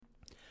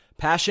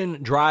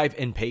Passion, drive,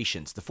 and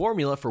patience. The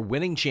formula for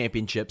winning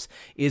championships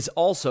is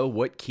also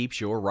what keeps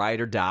your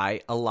ride or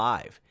die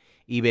alive.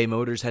 eBay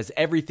Motors has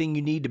everything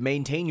you need to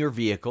maintain your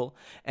vehicle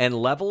and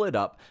level it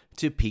up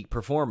to peak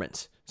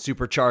performance.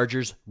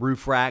 Superchargers,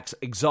 roof racks,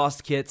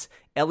 exhaust kits,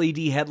 LED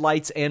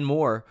headlights, and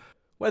more.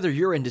 Whether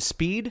you're into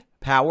speed,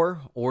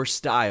 power, or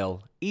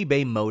style,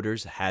 eBay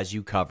Motors has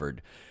you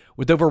covered.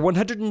 With over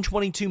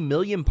 122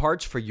 million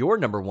parts for your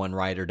number one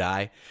ride or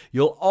die,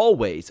 you'll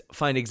always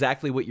find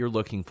exactly what you're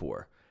looking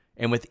for.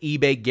 And with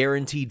eBay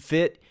Guaranteed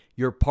Fit,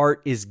 your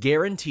part is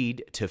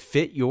guaranteed to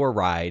fit your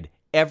ride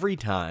every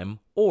time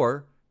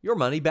or your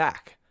money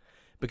back.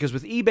 Because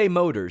with eBay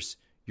Motors,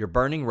 you're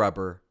burning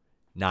rubber,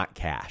 not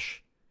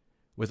cash.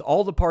 With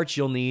all the parts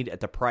you'll need at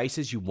the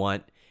prices you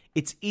want,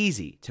 it's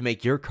easy to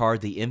make your car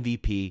the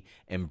MVP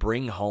and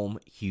bring home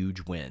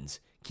huge wins.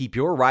 Keep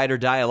your ride or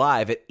die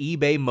alive at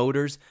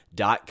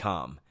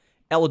ebaymotors.com.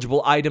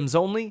 Eligible items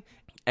only.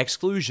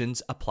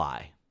 Exclusions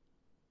apply.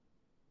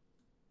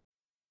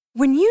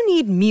 When you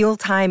need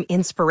mealtime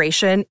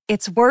inspiration,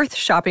 it's worth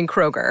shopping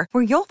Kroger,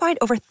 where you'll find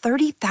over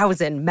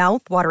 30,000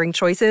 mouth-watering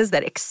choices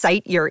that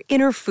excite your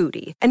inner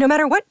foodie. And no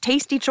matter what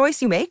tasty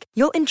choice you make,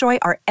 you'll enjoy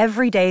our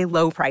everyday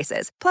low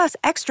prices, plus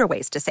extra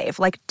ways to save,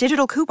 like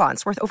digital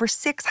coupons worth over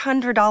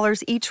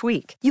 $600 each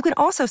week. You can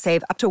also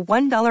save up to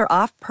 $1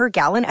 off per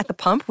gallon at the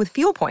pump with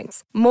fuel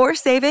points. More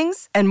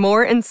savings and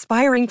more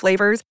inspiring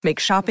flavors make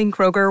shopping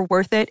Kroger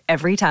worth it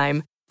every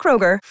time.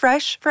 Kroger,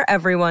 fresh for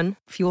everyone.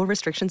 Fuel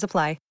restrictions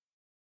apply.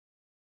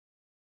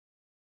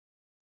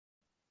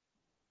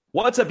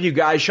 What's up, you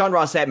guys? Sean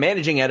Rossat,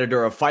 managing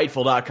editor of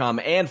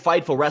Fightful.com and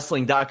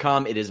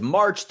FightfulWrestling.com. It is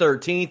March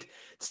 13th.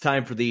 It's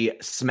time for the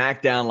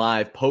SmackDown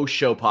Live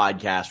post-show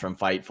podcast from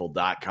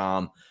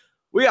Fightful.com.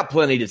 We got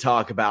plenty to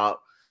talk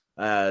about.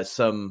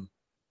 Some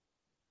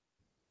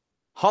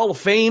Hall of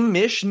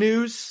Fame-ish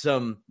news,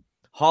 some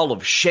Hall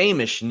of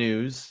Shame-ish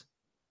news.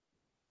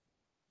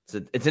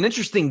 It's an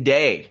interesting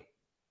day.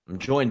 I'm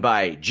joined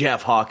by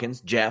Jeff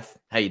Hawkins. Jeff,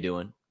 how you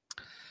doing?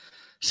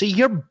 See,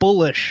 you're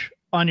bullish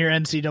on your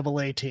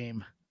NCAA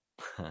team.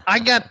 I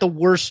got the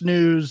worst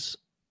news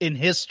in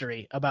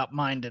history about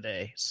mine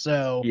today.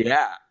 So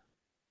yeah,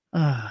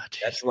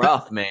 that's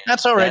rough, man.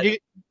 That's all right.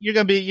 You're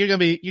gonna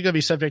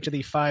be subject to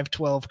the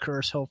 5-12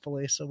 curse,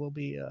 hopefully. So we'll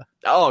be.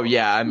 Oh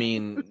yeah, I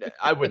mean,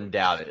 I wouldn't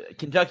doubt it.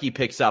 Kentucky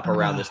picks up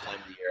around this time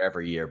of the year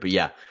every year, but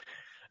yeah,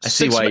 I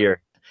see why you're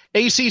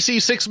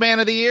ACC 6 Man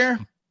of the Year.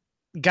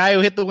 Guy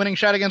who hit the winning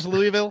shot against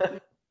Louisville.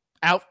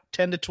 Out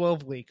 10 to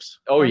 12 weeks.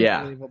 Oh,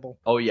 yeah.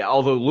 Oh, yeah.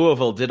 Although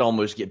Louisville did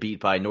almost get beat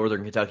by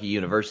Northern Kentucky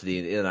University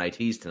in the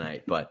NITs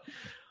tonight, but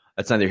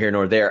that's neither here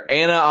nor there.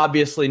 Anna,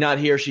 obviously not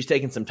here. She's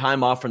taking some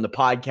time off from the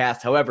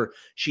podcast. However,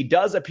 she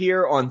does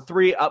appear on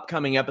 3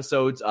 upcoming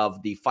episodes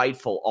of the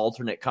Fightful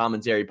Alternate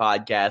Commentary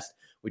podcast,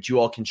 which you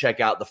all can check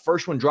out. The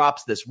first one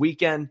drops this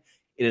weekend.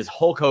 It is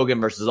Hulk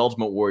Hogan versus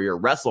Ultimate Warrior,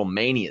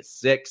 WrestleMania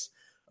 6.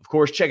 Of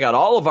course, check out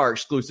all of our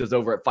exclusives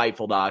over at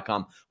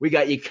Fightful.com. We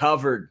got you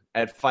covered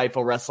at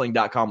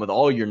FightfulWrestling.com with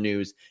all your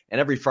news.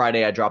 And every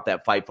Friday, I drop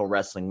that Fightful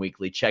Wrestling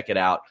Weekly. Check it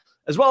out.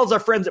 As well as our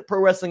friends at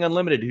Pro Wrestling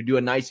Unlimited, who do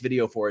a nice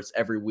video for us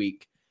every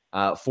week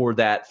for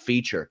that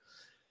feature.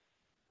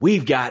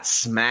 We've got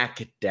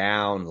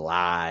SmackDown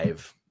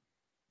Live.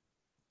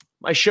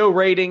 My show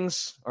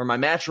ratings, or my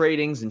match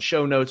ratings and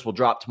show notes will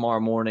drop tomorrow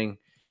morning.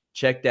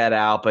 Check that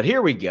out. But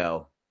here we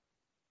go.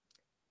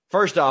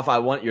 First off, I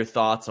want your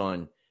thoughts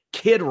on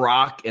Kid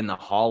Rock in the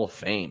Hall of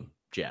Fame,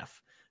 Jeff.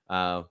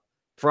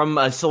 From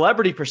a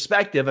celebrity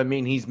perspective, I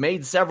mean, he's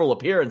made several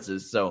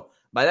appearances, so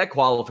by that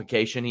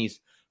qualification,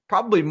 he's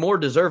probably more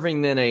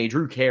deserving than a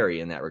Drew Carey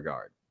in that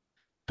regard.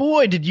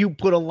 Boy, did you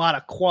put a lot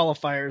of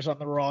qualifiers on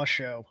the Raw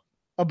show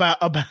about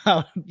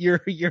your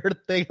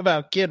thing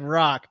about Kid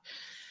Rock.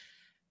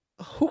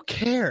 Who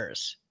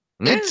cares?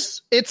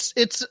 It's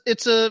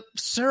a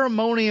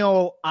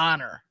ceremonial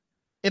honor.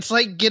 It's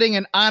like getting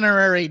an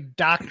honorary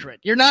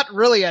doctorate. You're not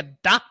really a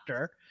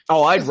doctor.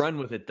 Oh, I'd run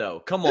with it, though.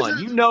 Come on.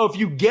 You know, if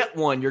you get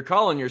one, you're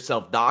calling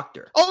yourself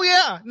doctor. Oh,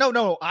 yeah.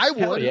 No, I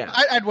would. Yeah.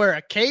 I'd wear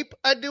a cape.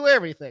 I'd do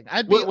everything.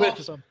 I'd be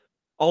awesome.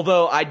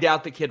 Although I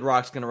doubt that Kid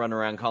Rock's going to run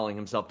around calling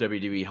himself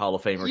WWE Hall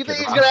of Famer. You think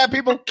he's going to have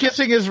people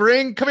kissing his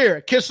ring? Come here,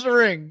 kiss the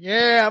ring.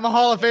 Yeah, I'm a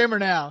Hall of Famer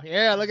now.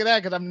 Yeah, look at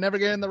that, because I'm never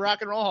getting in the Rock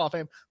and Roll Hall of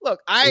Fame.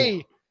 Look,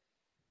 I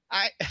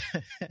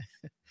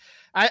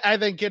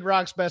think Kid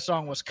Rock's best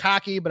song was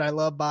Cocky, but I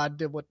love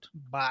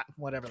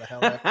whatever the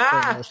hell that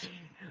thing was.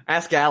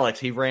 Ask Alex.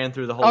 He ran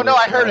through the whole. Oh, no,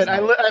 I heard it.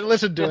 I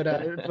listened to it.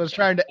 I was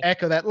trying to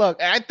echo that.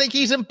 Look, I think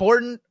he's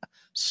important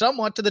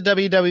somewhat to the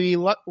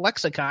WWE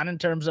lexicon in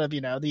terms of,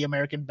 the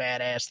American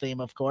Badass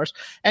theme, of course.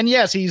 And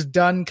yes, he's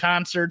done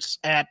concerts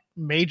at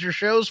major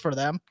shows for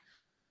them.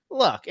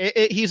 Look,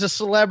 he's a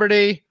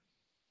celebrity.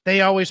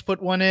 They always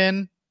put one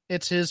in.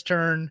 It's his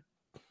turn.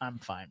 I'm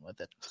fine with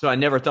it. So I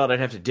never thought I'd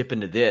have to dip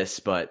into this,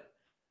 but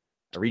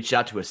I reached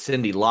out to a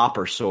Cyndi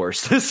Lauper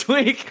source this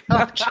week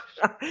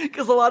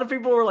because a lot of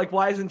people were like,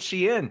 why isn't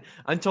she in?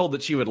 I'm told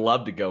that she would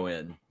love to go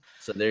in.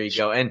 So there you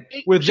go. And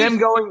with them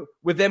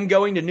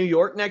going to New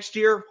York next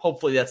year,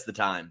 hopefully that's the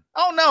time.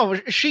 Oh no,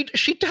 she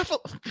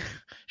definitely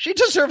she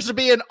deserves to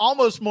be in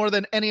almost more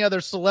than any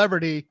other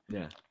celebrity.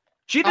 Yeah.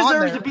 She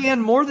deserves to be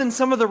in more than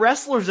some of the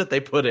wrestlers that they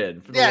put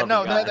in. Yeah,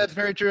 no, that's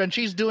very true. And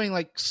she's doing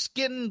like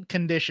skin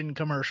condition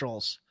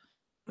commercials.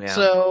 Yeah.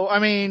 So, I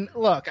mean,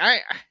 look,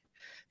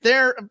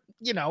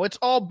 it's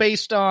all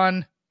based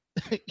on,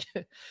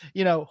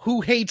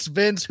 who hates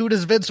Vince, who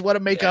does Vince want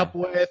to make up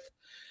with,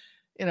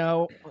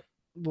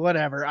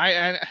 whatever.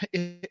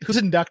 Who's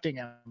inducting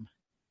him?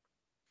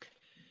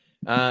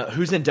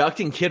 Who's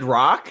inducting Kid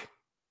Rock?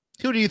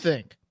 Who do you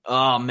think?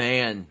 Oh,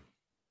 man.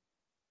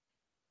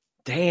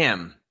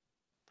 Damn.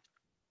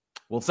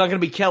 Well, it's not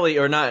going to be Kelly,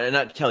 or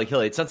not Kelly.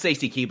 It's not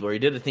Stacy Keibler. He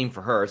did a theme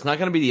for her. It's not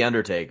going to be The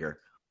Undertaker.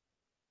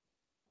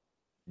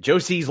 Joe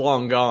C's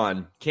long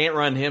gone. Can't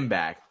run him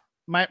back.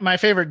 My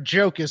favorite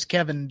joke is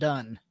Kevin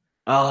Dunn.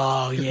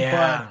 Oh,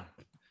 yeah.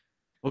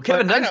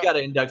 Kevin Dunn's got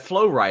to induct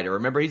Flo Rida.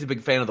 Remember, he's a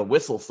big fan of the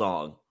Whistle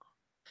song.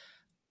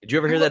 Did you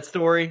ever hear that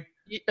story?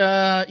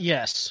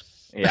 Yes.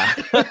 Yeah.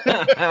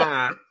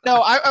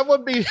 No, I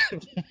would be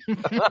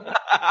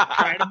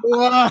trying to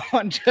move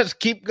on. Just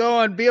keep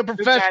going. Be a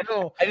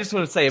professional. I just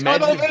want to say,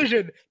 tunnel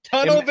vision.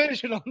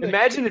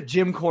 Imagine if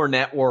Jim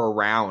Cornette were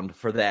around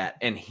for that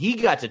and he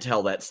got to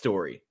tell that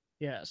story.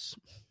 Yes.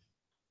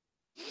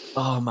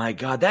 Oh my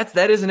God,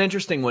 that is an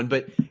interesting one.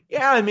 But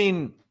yeah, I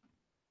mean,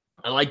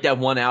 I like that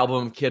one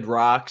album, Kid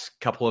Rock's,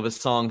 a couple of his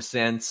songs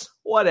since,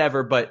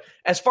 whatever. But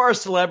as far as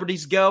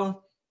celebrities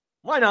go,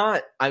 why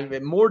not?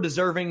 I'm more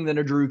deserving than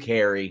a Drew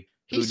Carey.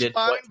 He's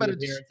fine, but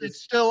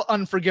it's still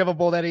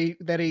unforgivable that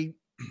he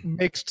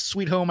mixed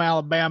Sweet Home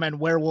Alabama and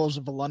Werewolves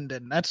of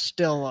London. That's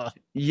still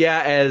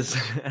yeah.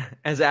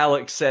 As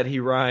Alex said, he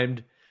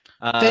rhymed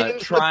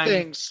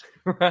things.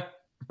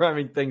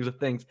 Rhyming things with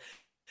things.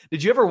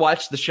 Did you ever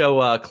watch the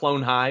show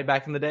Clone High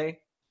back in the day?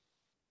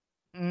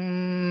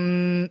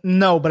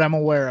 No, but I'm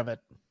aware of it.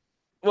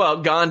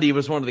 Well, Gandhi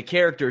was one of the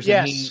characters,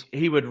 yes.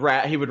 And he would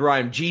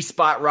rhyme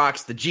G-Spot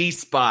rocks the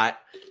G-Spot,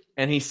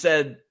 and he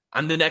said,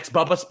 "I'm the next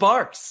Bubba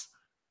Sparks."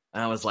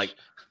 And I was like,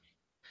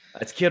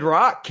 "That's Kid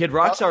Rock. Kid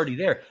Rock's already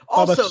there."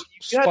 Also,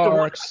 you have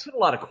to put a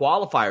lot of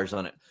qualifiers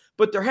on it,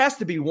 but there has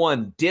to be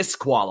one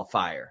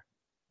disqualifier.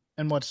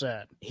 And what's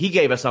that? He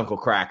gave us Uncle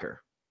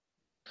Cracker.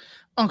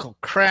 Uncle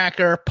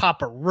Cracker,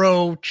 Papa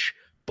Roach,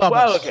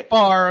 Bubba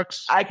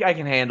Sparks. I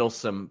can handle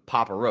some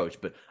Papa Roach,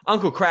 but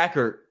Uncle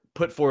Cracker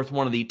put forth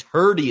one of the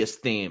turdiest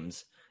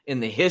themes in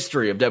the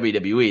history of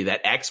WWE,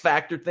 that X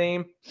Factor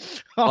theme.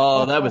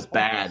 Oh, that was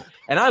bad.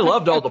 And I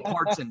loved all the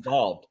parts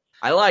involved.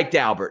 I liked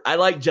Albert. I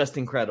liked Just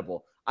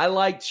Incredible. I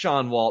liked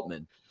Sean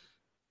Waltman.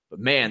 But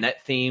man,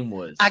 that theme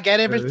was... I got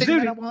everything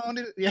that I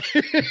wanted. Yeah.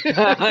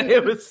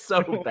 It was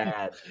so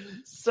bad.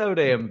 So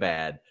damn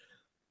bad.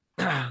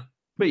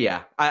 But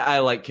yeah, I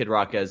like Kid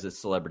Rock as a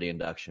celebrity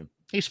induction.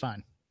 He's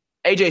fine.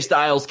 AJ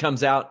Styles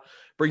comes out,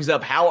 brings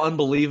up how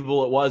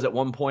unbelievable it was at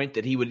one point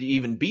that he would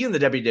even be in the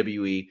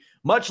WWE,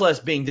 much less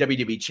being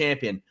WWE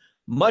champion,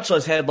 much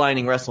less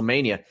headlining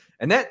WrestleMania.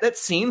 And that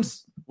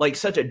seems like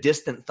such a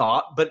distant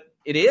thought, but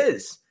it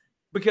is,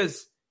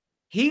 because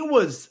he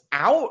was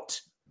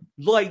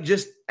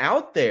just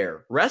out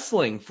there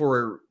wrestling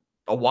for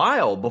a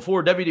while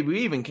before WWE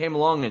even came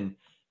along and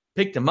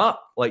picked him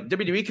up. Like,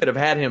 WWE could have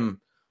had him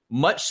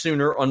much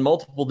sooner on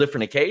multiple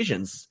different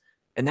occasions.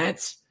 And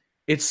it's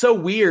so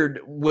weird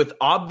with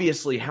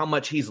obviously how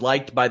much he's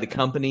liked by the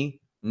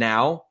company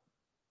now,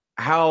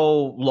 how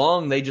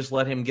long they just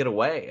let him get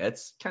away.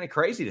 It's kind of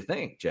crazy to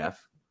think,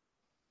 Jeff.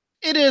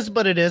 It is,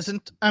 but it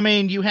isn't. I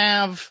mean, you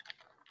have,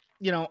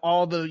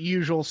 all the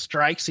usual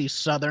strikes. He's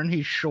Southern.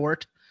 He's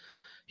short.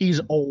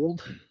 He's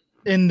old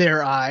in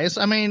their eyes.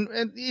 I mean,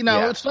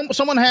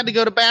 someone had to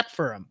go to bat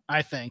for him,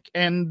 I think.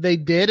 And they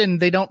did, and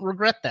they don't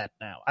regret that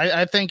now.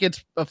 I think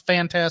it's a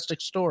fantastic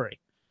story.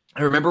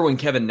 I remember when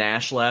Kevin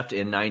Nash left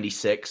in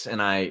 '96,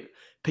 and I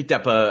picked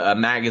up a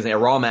magazine, a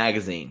Raw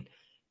magazine,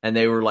 and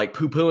they were like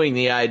poo-pooing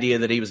the idea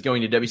that he was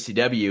going to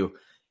WCW.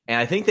 And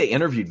I think they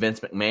interviewed Vince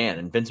McMahon,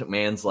 and Vince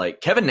McMahon's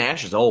like, Kevin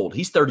Nash is old.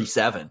 He's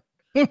 37.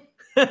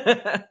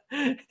 And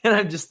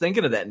I'm just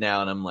thinking of that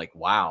now, and I'm like,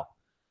 wow,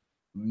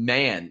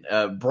 man,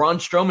 Braun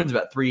Strowman's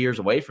about 3 years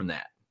away from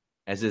that,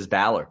 as is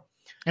Balor.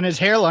 And his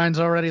hairline's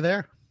already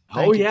there.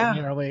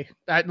 Yeah.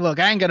 Look,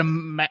 I ain't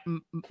going to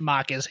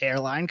mock his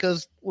hairline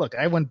because, look,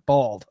 I went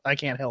bald. I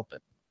can't help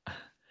it.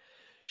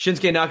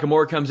 Shinsuke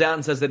Nakamura comes out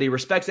and says that he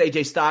respects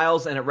AJ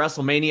Styles, and at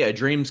WrestleMania,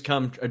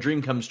 a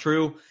dream comes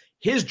true.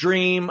 His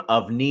dream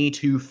of knee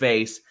to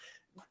face.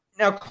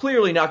 Now,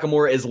 clearly,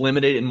 Nakamura is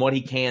limited in what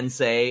he can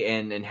say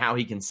and how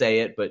he can say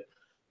it, but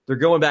they're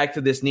going back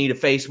to this knee to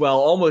face, well,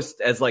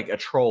 almost as like a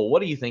troll.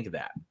 What do you think of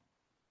that?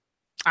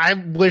 I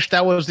wish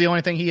that was the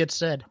only thing he had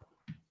said.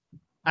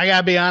 I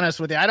got to be honest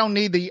with you. I don't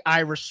need the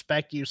I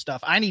respect you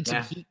stuff. I need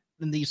some heat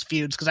in these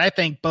feuds because I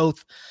think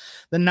both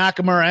the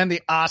Nakamura and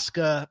the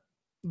Asuka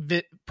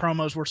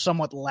promos were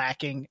somewhat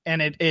lacking,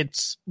 and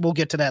it's we'll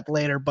get to that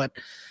later, but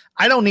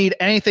I don't need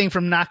anything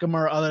from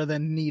Nakamura other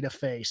than knee to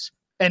face.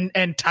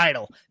 and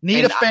title.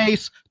 Need And a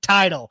face,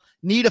 title.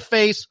 Need a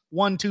face,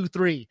 1, 2,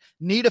 3.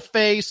 Need a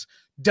face,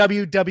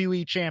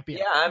 WWE champion.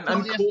 Yeah,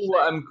 I'm cool.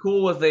 I'm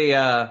cool with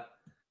a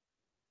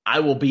I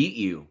will beat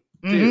you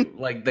too,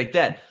 like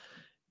that.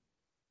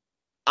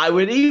 I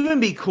would even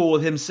be cool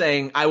with him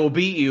saying I will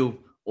beat you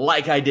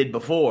like I did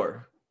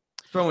before,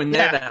 throwing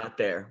that out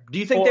there. Do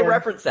you think they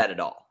reference that at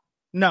all?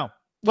 No.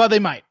 Well, they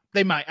might.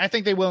 They might. I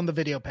think they will in the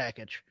video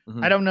package.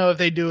 I don't know if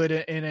they do it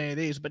in any of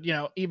these, but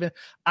even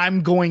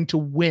I'm going to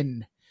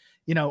win.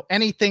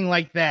 Anything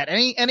like that.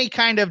 Any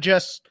kind of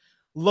just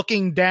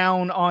looking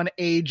down on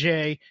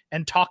AJ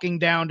and talking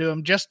down to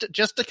him just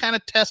to kind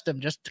of test him,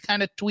 just to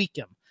kind of tweak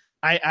him.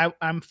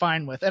 I'm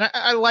fine with. And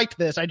I liked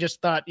this. I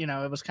just thought,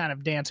 it was kind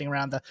of dancing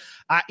around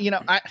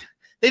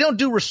they don't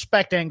do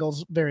respect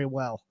angles very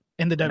well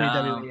in the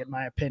WWE, in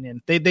my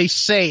opinion. They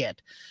say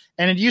it.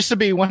 And it used to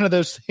be one of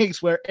those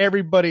things where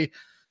everybody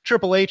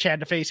Triple H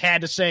had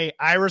to say,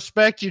 I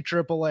respect you,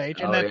 Triple H.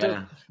 And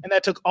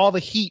that took all the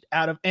heat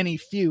out of any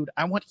feud.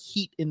 I want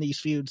heat in these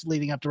feuds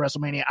leading up to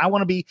WrestleMania. I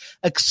want to be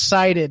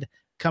excited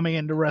coming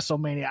into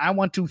WrestleMania. I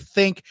want to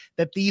think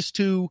that these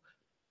two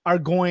are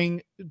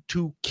going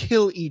to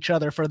kill each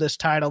other for this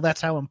title.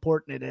 That's how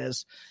important it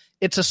is.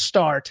 It's a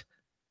start.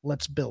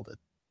 Let's build it.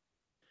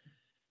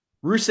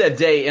 Rusev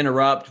Day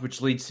interrupt, which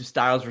leads to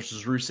Styles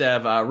versus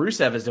Rusev.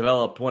 Rusev has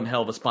developed one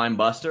hell of a spine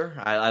buster.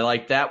 I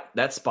like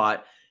that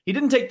spot. He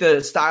didn't take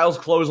the Styles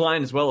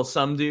clothesline as well as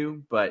some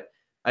do, but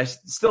I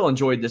still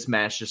enjoyed this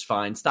match just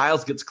fine.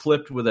 Styles gets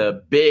clipped with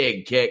a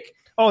big kick.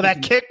 Oh,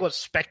 that kick was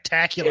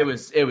spectacular.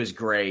 It was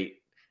great.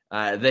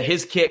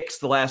 His kicks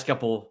the last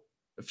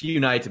few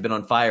nights have been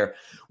on fire.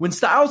 When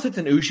Styles hits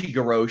an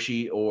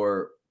Ushi-Goroshi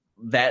or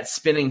that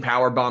spinning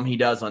power bomb he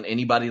does on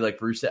anybody like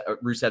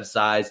Rusev's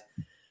size,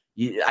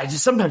 I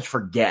just sometimes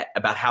forget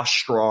about how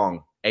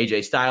strong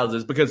AJ Styles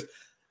is, because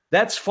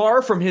that's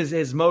far from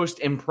his most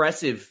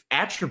impressive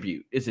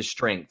attribute is his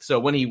strength. So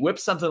when he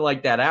whips something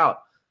like that out,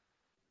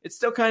 it's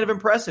still kind of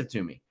impressive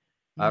to me.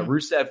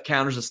 Rusev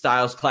counters a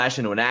Styles clash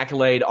into an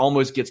accolade,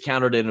 almost gets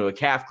countered into a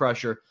calf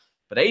crusher,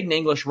 but Aiden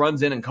English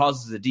runs in and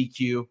causes a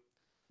DQ.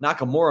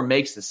 Nakamura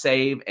makes the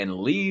save and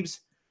leaves.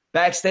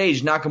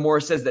 Backstage,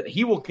 Nakamura says that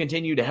he will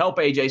continue to help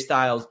AJ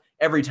Styles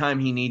every time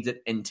he needs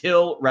it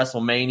until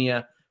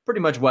WrestleMania, pretty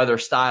much whether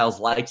Styles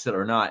likes it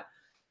or not.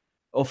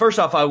 Well, first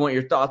off, I want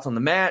your thoughts on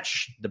the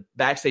match, the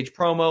backstage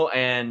promo,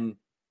 and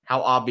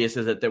how obvious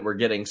is it that we're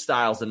getting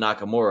Styles and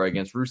Nakamura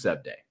against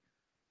Rusev Day?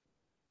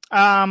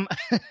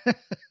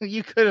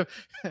 You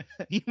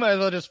might as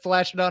well just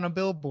flash it on a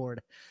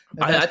billboard.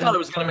 I thought it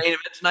was going to main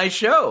event tonight's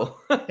show.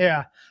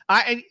 Yeah.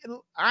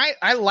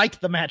 I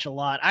liked the match a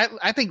lot.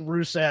 I think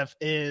Rusev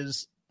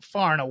is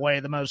far and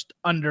away the most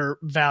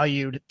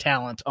undervalued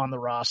talent on the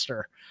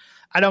roster.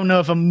 I don't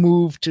know if a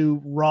move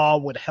to Raw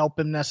would help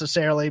him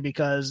necessarily,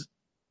 because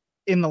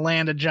in the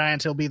land of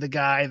giants, he'll be the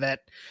guy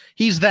that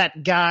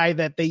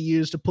they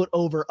use to put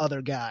over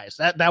other guys.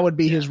 That would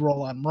be his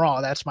role on Raw.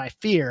 That's my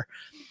fear.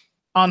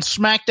 On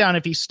SmackDown,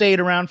 if he stayed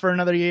around for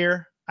another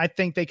year, I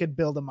think they could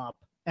build him up,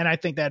 and I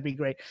think that'd be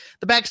great.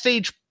 The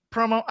backstage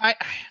promo, I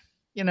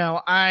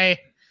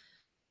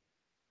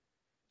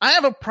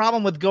have a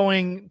problem with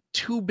going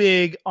too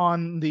big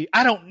on the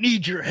I don't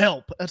need your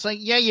help. It's like,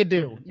 yeah, you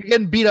do. You're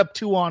getting beat up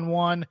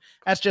 2-on-1.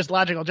 That's just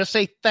logical. Just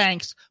say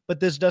thanks, but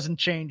this doesn't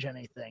change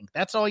anything.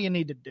 That's all you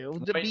need to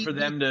do. Wait for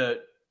them to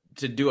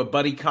do a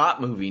buddy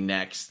cop movie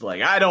next.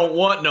 Like, I don't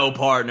want no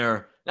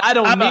partner. I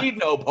don't need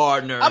no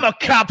partner. I'm a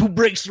cop who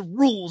breaks the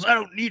rules. I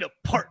don't need a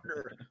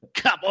partner.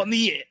 Cop on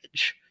the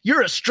edge.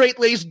 You're a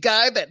straight-laced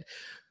guy that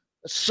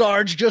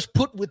Sarge just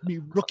put with me,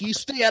 rookie.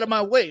 Stay out of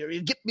my way or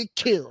you get me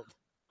killed.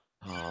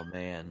 Oh,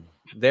 man.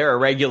 They're a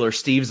regular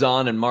Steve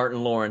Zahn and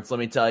Martin Lawrence,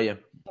 let me tell you.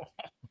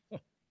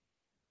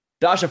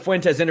 Dasha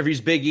Fuentes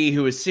interviews Big E,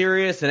 who is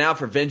serious and out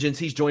for vengeance.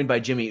 He's joined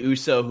by Jimmy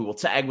Uso, who will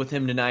tag with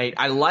him tonight.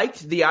 I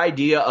liked the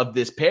idea of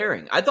this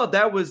pairing. I thought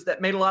that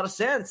made a lot of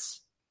sense.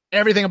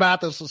 Everything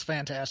about this was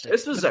fantastic.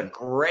 This was a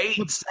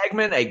great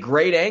segment, a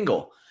great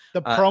angle.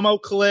 The promo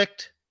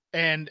clicked,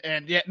 and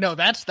yeah, no,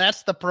 that's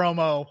the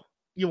promo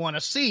you want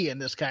to see in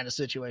this kind of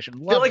situation.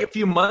 I feel like a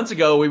few months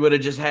ago we would have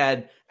just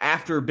had,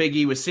 after Big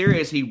E was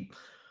serious, he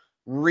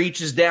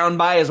reaches down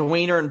by his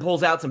wiener and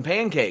pulls out some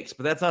pancakes,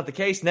 but that's not the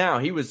case now.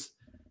 He was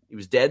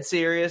dead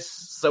serious.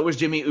 So was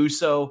Jimmy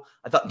Uso.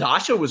 I thought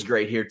Dasha was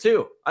great here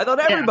too. I thought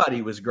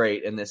everybody was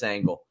great in this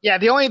angle. Yeah,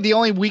 the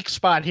only weak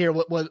spot here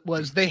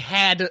was they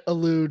had to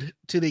allude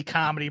to the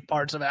comedy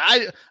parts of it.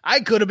 I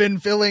could have been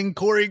filling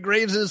Corey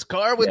Graves'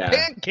 car with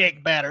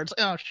pancake batter. It's,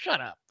 oh, shut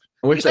up.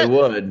 I wish they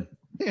would.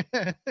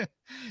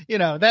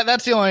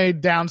 That's the only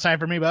downside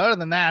for me. But other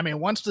than that, I mean,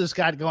 once this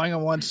got going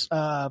and once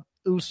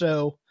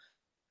Uso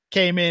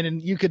came in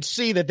and you could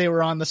see that they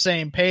were on the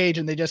same page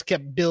and they just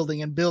kept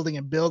building and building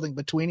and building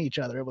between each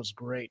other. It was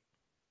great.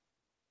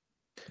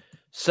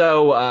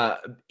 So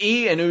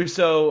E and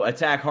Uso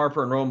attack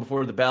Harper and Rowan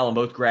before the bell and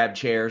both grab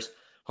chairs.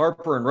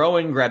 Harper and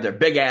Rowan grab their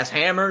big ass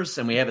hammers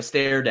and we have a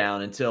stare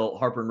down until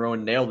Harper and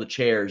Rowan nail the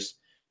chairs.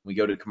 We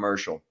go to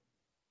commercial.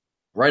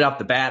 Right off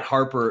the bat,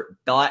 Harper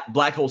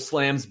black hole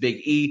slams Big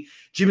E.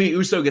 Jimmy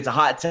Uso gets a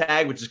hot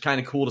tag, which is kind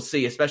of cool to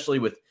see, especially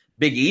with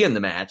Big E in the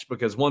match,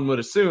 because one would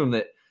assume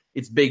that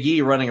it's Big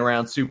E running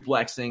around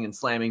suplexing and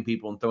slamming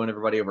people and throwing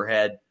everybody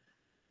overhead.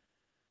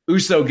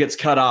 Uso gets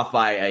cut off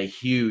by a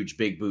huge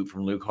big boot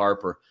from Luke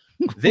Harper.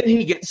 Then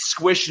he gets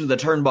squished into the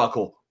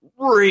turnbuckle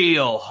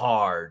real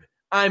hard.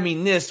 I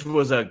mean, this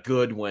was a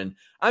good one.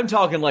 I'm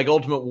talking like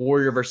Ultimate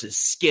Warrior versus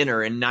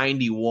Skinner in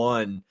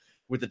 91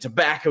 with the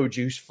tobacco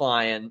juice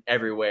flying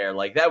everywhere.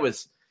 Like it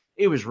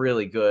was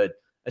really good.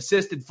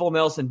 Assisted full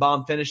Nelson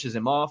bomb finishes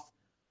him off.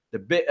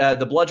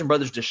 The Bludgeon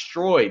Brothers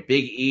destroy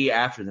Big E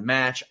after the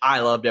match. I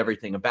loved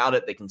everything about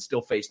it. They can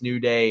still face New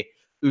Day,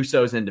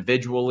 Usos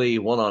individually,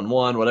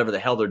 one-on-one, whatever the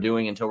hell they're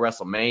doing until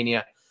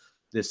WrestleMania.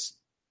 This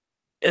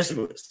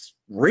was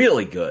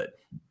really good.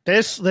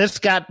 This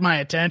got my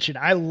attention.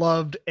 I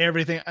loved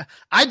everything.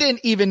 I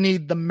didn't even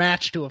need the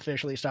match to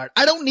officially start.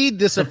 I don't need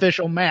this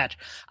official match.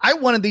 I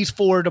wanted these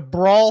four to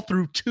brawl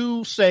through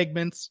 2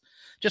 segments,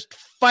 just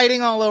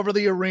fighting all over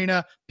the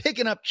arena,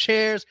 picking up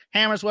chairs,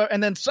 hammers, whatever.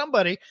 And then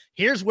somebody,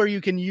 here's where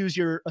you can use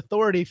your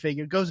authority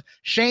figure, goes,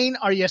 Shane,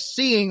 are you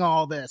seeing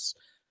all this?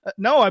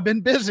 No, I've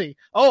been busy.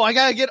 Oh, I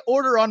got to get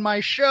order on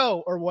my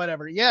show or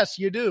whatever. Yes,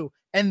 you do.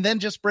 And then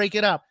just break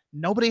it up.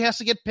 Nobody has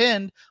to get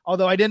pinned,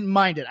 although I didn't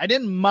mind it. I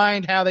didn't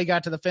mind how they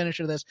got to the finish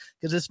of this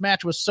because this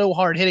match was so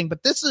hard hitting.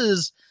 But this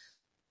is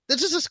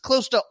as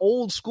close to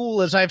old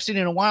school as I've seen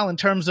in a while in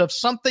terms of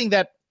something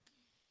that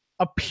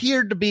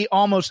appeared to be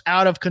almost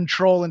out of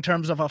control in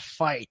terms of a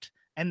fight.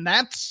 And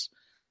that's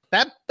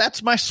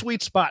my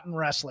sweet spot in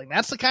wrestling.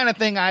 That's the kind of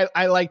thing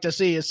I like to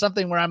see, is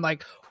something where I'm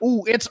like,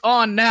 ooh, it's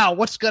on now.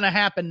 What's going to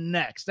happen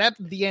next? That's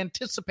the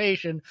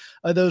anticipation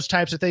of those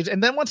types of things.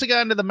 And then once it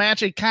got into the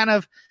match, it kind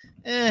of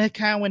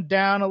went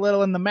down a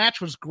little, and the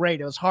match was great.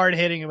 It was hard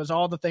hitting. It was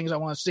all the things I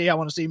want to see. I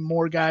want to see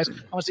more guys. I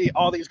want to see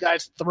all these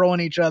guys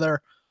throwing each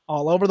other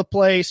all over the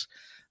place,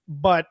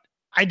 but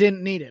I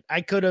didn't need it.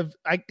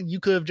 You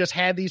could have just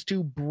had these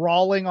two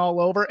brawling all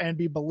over and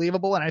be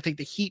believable. And I think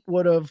the heat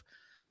would have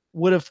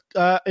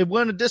it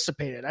wouldn't have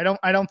dissipated.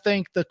 I don't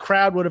think the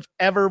crowd would have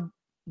ever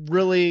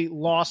really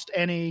lost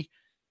any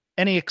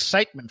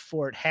excitement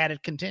for it had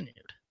it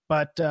continued.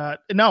 But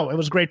no, it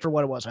was great for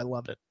what it was. I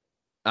loved it.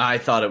 I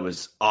thought it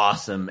was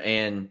awesome.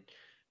 And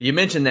you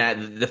mentioned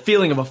that the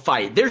feeling of a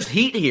fight. There's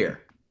heat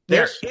here.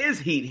 There is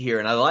heat here,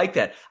 and I like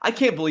that. I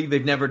can't believe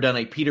they've never done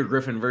a Peter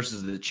Griffin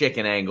versus the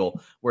Chicken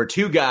angle where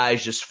 2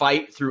 guys just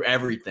fight through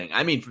everything.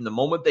 I mean, from the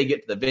moment they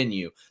get to the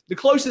venue, the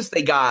closest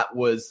they got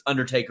was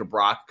Undertaker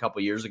Brock a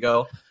couple years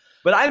ago.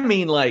 But I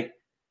mean, like,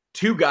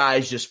 2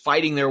 guys just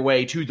fighting their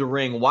way to the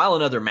ring while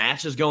another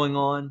match is going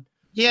on.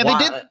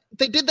 Yeah,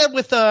 they did that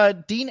with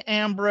Dean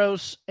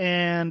Ambrose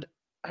and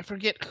I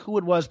forget who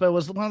it was, but it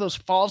was one of those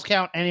Falls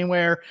Count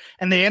Anywhere,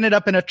 and they ended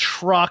up in a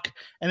truck,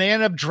 and they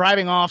ended up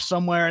driving off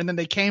somewhere, and then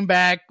they came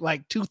back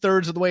like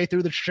 2/3 of the way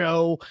through the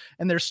show,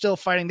 and they're still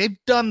fighting. They've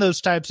done those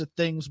types of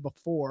things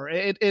before.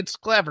 It's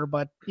clever,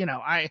 but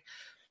I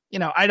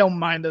don't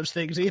mind those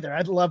things either.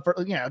 I'd love for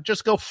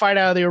just go fight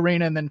out of the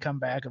arena and then come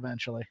back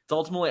eventually. It's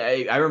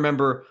ultimately, I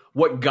remember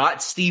what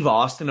got Steve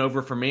Austin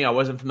over for me. I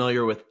wasn't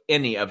familiar with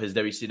any of his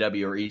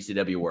WCW or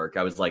ECW work.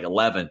 I was like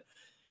 11.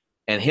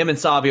 And him and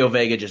Savio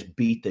Vega just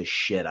beat the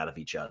shit out of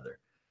each other.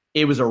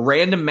 It was a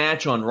random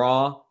match on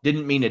Raw.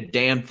 Didn't mean a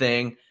damn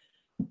thing.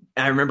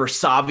 I remember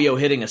Savio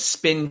hitting a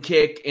spin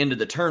kick into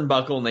the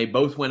turnbuckle, and they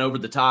both went over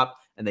the top,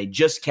 and they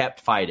just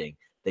kept fighting.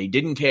 They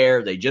didn't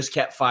care. They just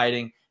kept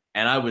fighting.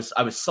 And I was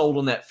sold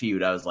on that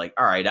feud. I was like,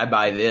 all right, I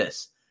buy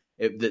this.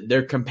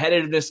 Their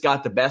competitiveness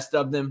got the best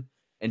of them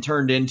and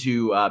turned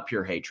into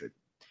pure hatred.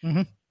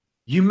 Mm-hmm.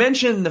 You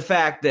mentioned the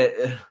fact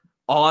that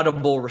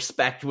audible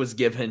respect was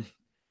given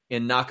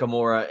in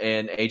Nakamura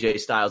and AJ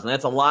Styles. And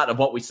that's a lot of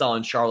what we saw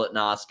in Charlotte and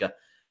Asuka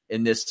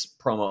in this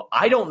promo.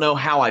 I don't know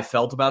how I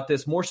felt about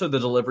this, more so the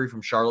delivery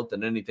from Charlotte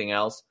than anything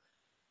else,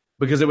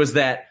 because it was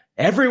that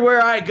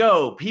everywhere I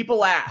go,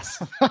 people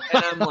ask. And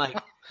I'm like,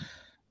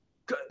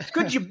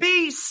 could you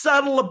be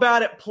subtle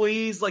about it,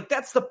 please? Like,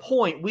 that's the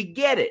point. We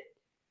get it.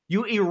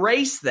 You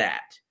erase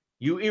that.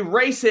 You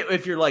erase it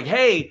if you're like,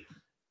 hey,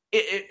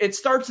 it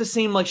starts to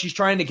seem like she's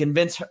trying to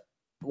convince her,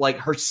 like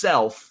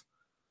herself,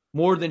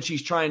 more than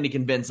she's trying to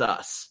convince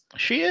us.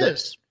 She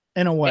is,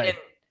 in a way.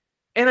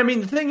 And I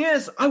mean, the thing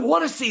is, I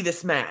want to see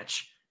this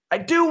match. I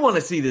do want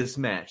to see this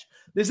match.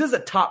 This is a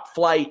top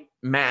flight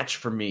match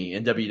for me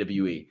in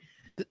WWE.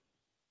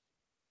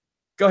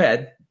 Go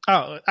ahead.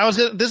 Oh,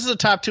 this is a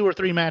top 2 or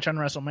 3 match on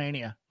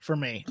WrestleMania for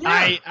me.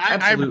 Yeah,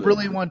 I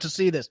really want to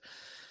see this.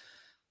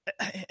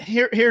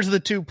 Here's the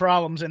 2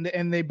 problems,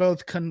 and they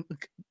both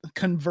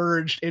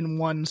converged in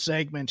one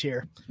segment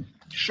here.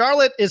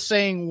 Charlotte is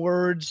saying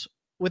words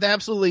with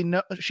absolutely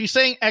no, she's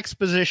saying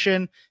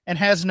exposition and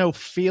has no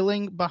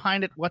feeling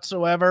behind it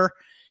whatsoever.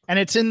 And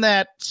it's in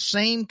that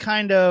same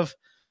kind of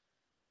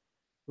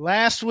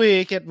last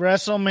week at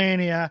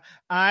WrestleMania,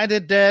 I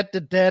did that.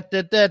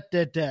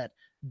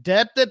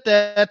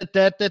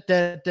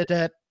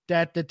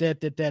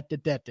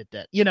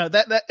 You know,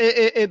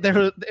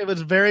 it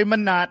was very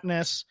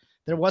monotonous.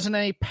 There wasn't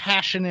any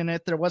passion in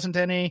it. There wasn't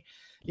any,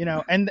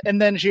 and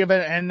then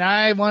and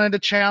I wanted to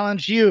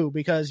challenge you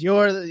because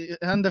you're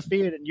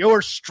undefeated and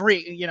your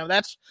streak.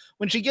 That's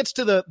when she gets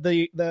to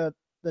the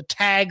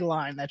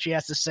tagline that she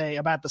has to say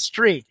about the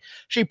streak.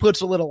 She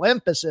puts a little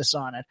emphasis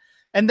on it.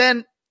 And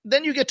then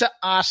you get to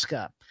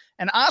Asuka.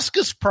 And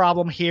Asuka's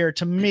problem here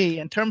to me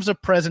in terms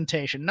of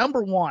presentation,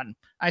 number one,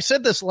 I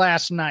said this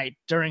last night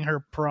during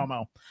her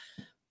promo.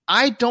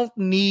 I don't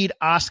need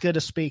Asuka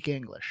to speak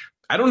English.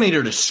 I don't need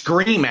her to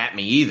scream at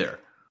me either.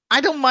 I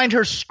don't mind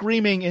her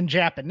screaming in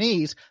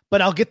Japanese,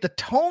 but I'll get the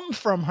tone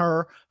from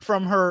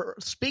her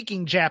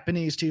speaking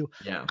Japanese too.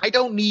 Yeah. I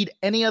don't need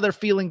any other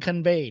feeling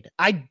conveyed.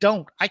 I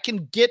don't. I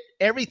can get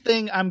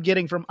everything I'm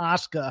getting from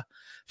Asuka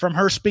from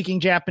her speaking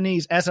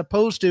Japanese as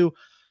opposed to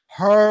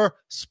her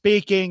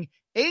speaking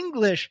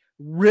English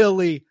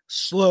really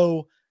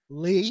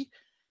slowly.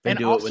 They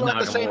do it with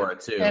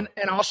Nakamura too. And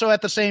also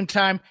at the same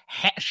time,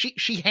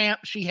 she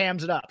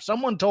hams it up.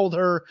 Someone told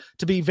her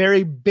to be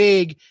very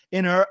big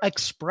in her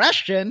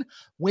expression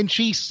when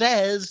she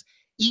says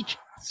each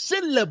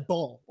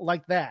syllable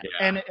like that.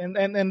 Yeah.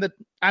 And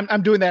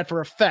I'm doing that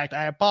for effect.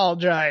 I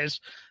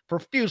apologize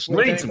profusely.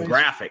 We need some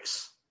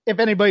graphics. If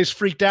anybody's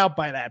freaked out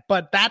by that,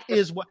 but that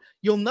is what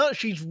you'll know.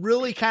 She's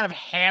really kind of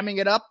hamming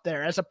it up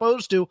there as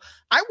opposed to,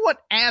 I want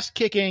ass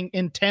kicking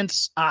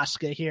intense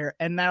Asuka here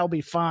and that'll be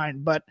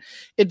fine. But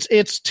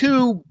it's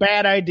two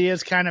bad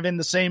ideas kind of in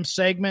the same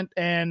segment.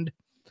 And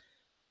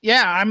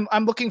yeah,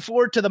 I'm looking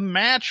forward to the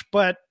match,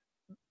 but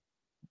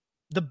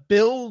the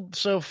build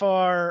so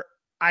far,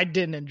 I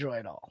didn't enjoy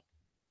it all.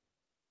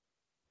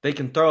 They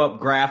can throw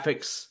up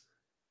graphics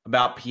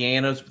about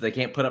pianos, but they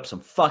can't put up some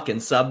fucking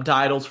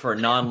subtitles for a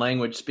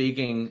non-language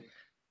speaking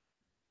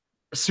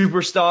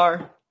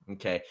superstar.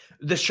 Okay.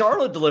 The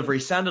Charlotte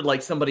delivery sounded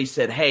like somebody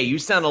said, "Hey, you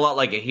sound a lot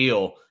like a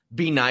heel.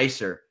 Be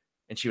nicer."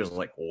 And she was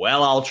like,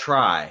 "Well, I'll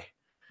try."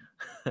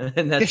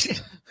 And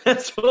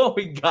that's what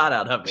we got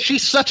out of it.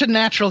 She's such a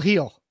natural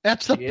heel.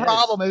 That's the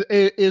problem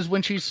is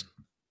when she's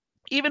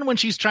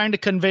trying to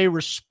convey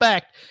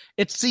respect,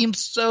 it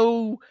seems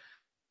so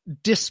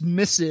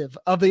dismissive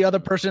of the other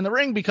person in the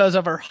ring because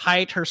of her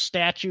height, her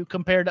stature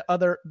compared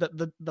to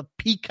the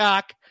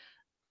peacock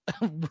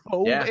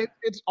robe. Yeah.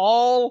 It's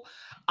all,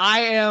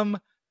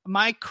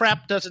 my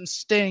crap doesn't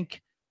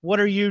stink.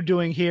 What are you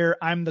doing here?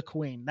 I'm the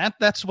queen.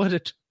 That's what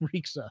it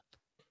reeks of.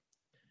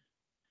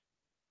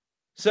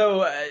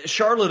 So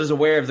Charlotte is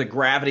aware of the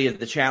gravity of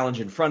the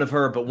challenge in front of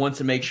her, but wants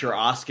to make sure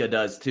Asuka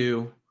does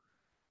too.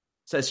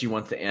 Says she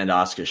wants to end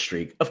Asuka's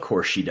streak. Of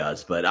course she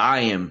does, but I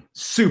am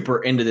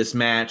super into this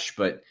match,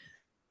 but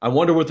I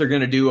wonder what they're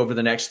going to do over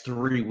the next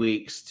 3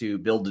 weeks to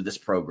build to this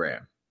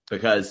program,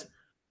 because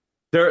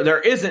there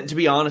isn't, to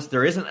be honest,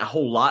 there isn't a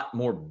whole lot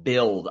more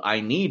build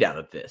I need out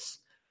of this.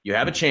 You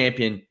have a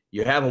champion,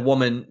 you have a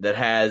woman that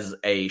has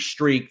a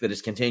streak that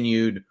has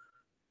continued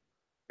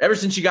ever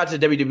since she got to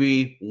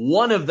WWE.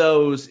 One of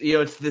those,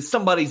 it's the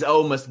somebody's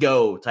must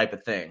go type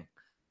of thing.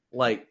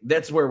 Like,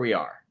 that's where we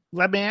are.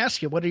 Let me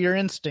ask you, what do your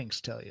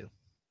instincts tell you?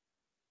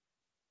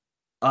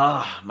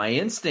 My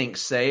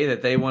instincts say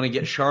that they want to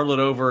get Charlotte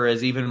over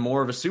as even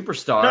more of a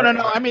superstar.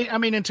 No. I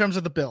mean in terms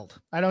of the build.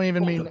 I don't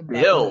even mean the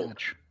build.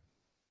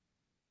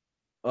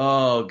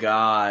 Oh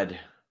God.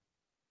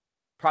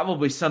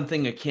 Probably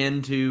something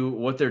akin to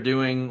what they're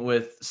doing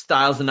with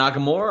Styles and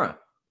Nakamura.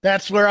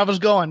 That's where I was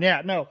going.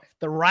 Yeah, no.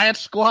 The Riot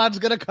Squad's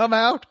going to come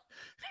out.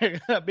 We're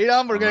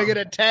going to get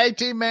a tag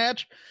team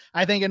match.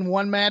 I think in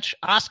one match,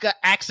 Asuka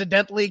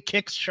accidentally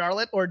kicks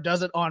Charlotte or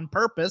does it on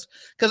purpose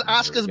because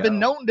Asuka's been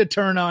known to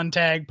turn on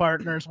tag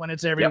partners when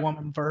it's every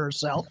woman for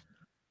herself.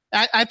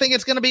 I think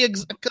it's going to be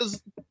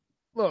because,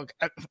 look,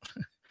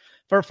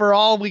 for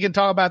all we can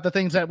talk about the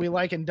things that we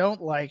like and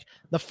don't like,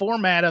 the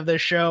format of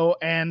this show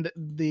and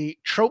the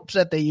tropes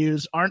that they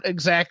use aren't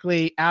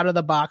exactly out of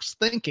the box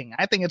thinking.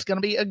 I think it's going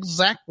to be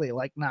exactly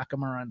like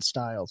Nakamura and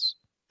Styles.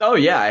 Oh,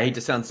 yeah, I hate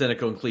to sound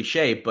cynical and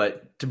cliche,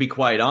 but to be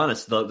quite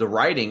honest, the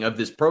writing of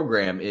this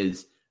program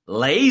is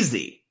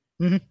lazy.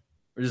 Mm-hmm.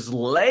 It's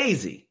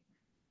lazy.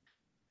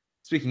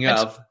 Speaking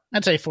of...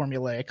 I'd say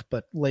formulaic,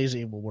 but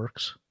lazy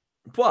works.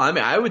 Well, I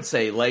mean, I would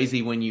say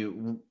lazy when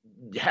you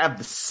have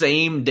the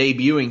same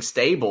debuting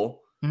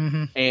stable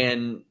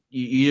and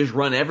you just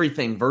run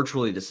everything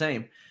virtually the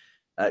same.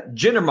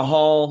 Jinder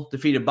Mahal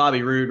defeated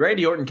Bobby Roode.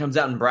 Randy Orton comes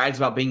out and brags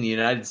about being the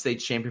United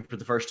States champion for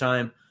the first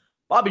time.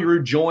 Bobby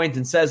Roode joins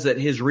and says that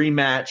his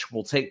rematch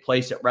will take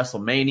place at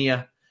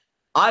WrestleMania.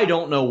 I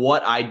don't know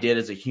what I did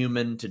as a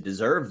human to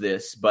deserve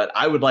this, but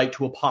I would like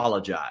to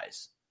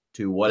apologize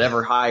to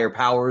whatever higher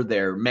power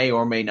there may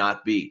or may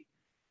not be.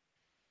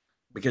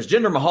 Because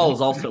Jinder Mahal is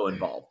also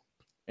involved.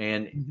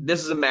 And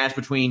this is a match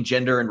between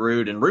Jinder and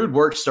Roode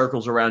works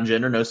circles around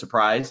Jinder, no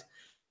surprise.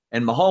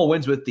 And Mahal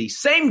wins with the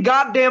same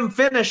goddamn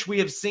finish we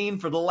have seen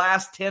for the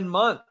last 10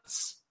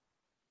 months.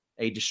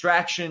 A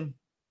distraction.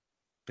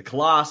 The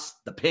Colossus,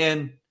 the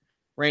pin,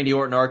 Randy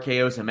Orton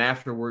RKOs him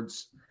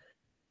afterwards.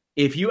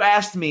 If you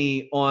asked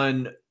me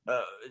on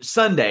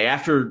Sunday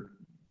after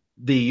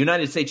the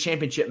United States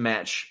Championship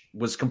match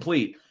was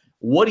complete,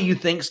 what do you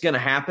think's going to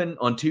happen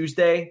on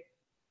Tuesday?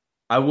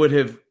 I would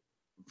have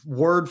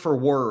word for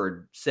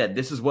word said,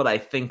 this is what I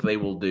think they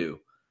will do.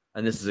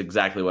 And this is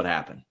exactly what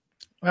happened.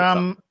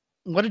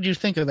 What did you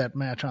think of that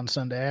match on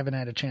Sunday? I haven't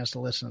had a chance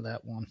to listen to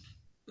that one.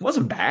 It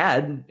wasn't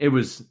bad. It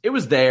was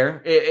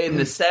there in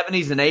the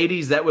 70s and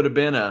 80s. That would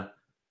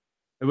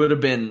have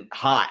been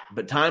hot,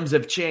 but times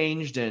have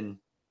changed. And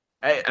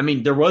I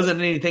mean, there wasn't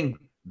anything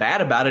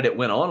bad about it. It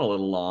went on a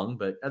little long,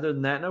 but other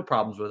than that, no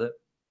problems with it.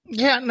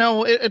 Yeah,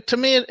 no, to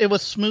me, it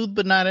was smooth,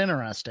 but not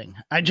interesting.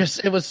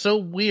 It was so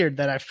weird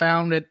that I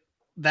found it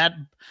that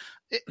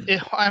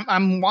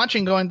I'm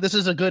watching going, this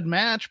is a good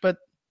match, but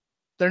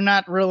they're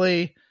not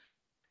really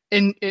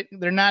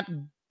they're not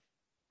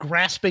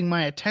grasping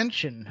my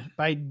attention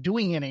by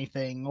doing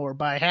anything or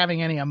by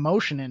having any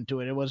emotion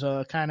into it. It was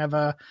a kind of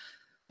a,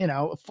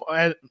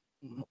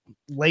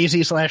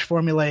 lazy /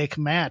 formulaic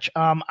match.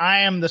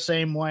 I am the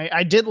same way.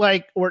 I did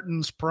like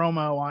Orton's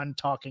promo on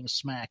Talking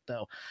Smack,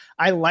 though.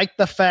 I like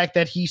the fact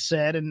that he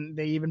said, and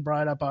they even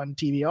brought it up on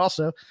TV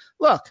also,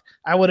 look,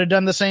 I would have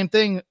done the same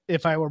thing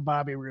if I were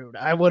Bobby Roode.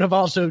 I would have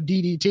also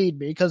DDT'd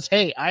me because,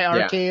 hey, I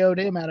RKO'd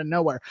him out of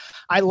nowhere.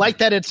 I like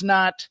that it's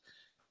not,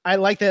 I'm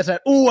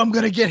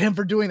going to get him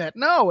for doing that.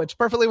 No, it's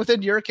perfectly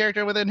within your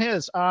character, within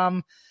his.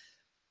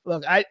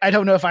 Look, I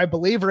don't know if I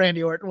believe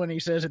Randy Orton when he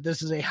says that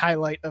this is a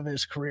highlight of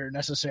his career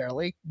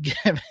necessarily,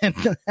 given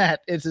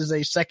that it is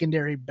a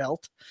secondary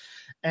belt.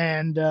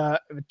 And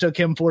it took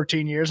him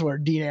 14 years, where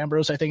Dean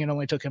Ambrose, I think it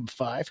only took him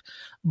 5.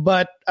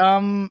 But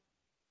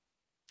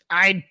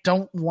I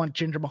don't want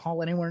Jinder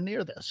Mahal anywhere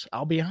near this.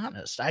 I'll be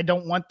honest. I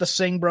don't want the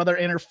Singh brother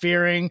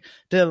interfering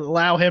to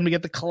allow him to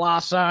get the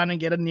Colossus on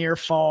and get a near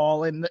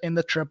fall in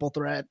the triple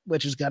threat,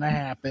 which is going to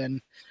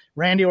happen.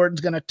 Randy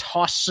Orton's going to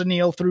toss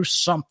Sunil through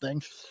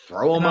something.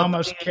 Throw him up.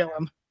 Almost kill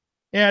him.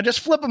 Yeah,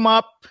 just flip him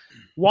up,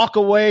 walk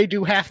away,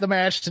 do half the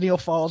match. Sunil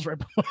falls right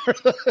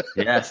before.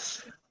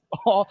 Yes.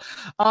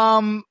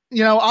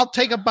 I'll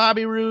take a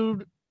Bobby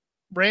Roode,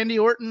 Randy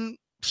Orton,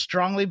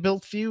 strongly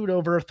built feud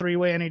over a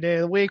 3-way any day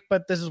of the week,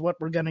 but this is what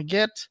we're going to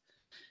get.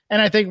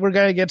 And I think we're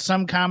going to get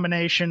some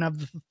combination of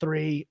the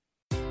 3.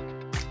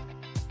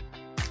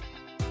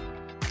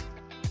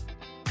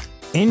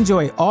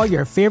 Enjoy all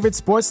your favorite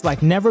sports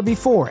like never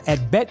before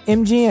at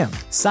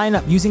BetMGM. Sign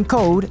up using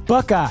code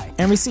Buckeye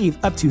and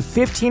receive up to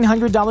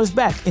 $1,500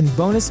 back in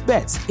bonus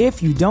bets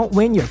if you don't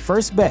win your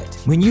first bet.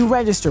 When you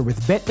register with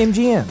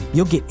BetMGM,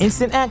 you'll get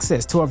instant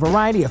access to a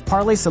variety of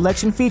parlay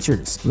selection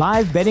features,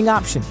 live betting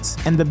options,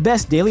 and the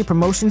best daily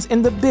promotions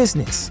in the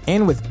business.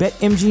 And with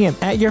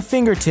BetMGM at your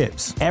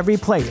fingertips, every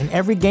play and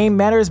every game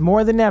matters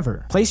more than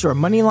ever. Place your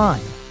money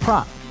line,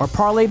 prop, or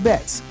parlay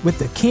bets with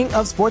the king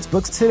of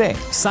sportsbooks today.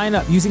 Sign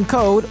up using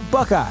code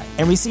Buckeye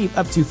and receive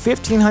up to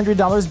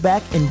 $1,500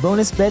 back in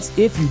bonus bets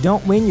if you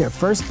don't win your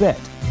first bet.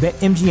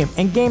 BetMGM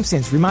and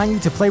GameSense remind you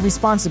to play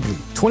responsibly.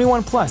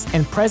 21 plus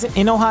and present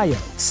in Ohio,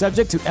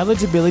 subject to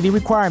eligibility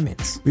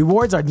requirements.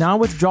 Rewards are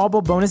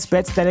non-withdrawable bonus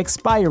bets that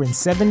expire in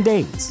 7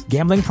 days.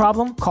 Gambling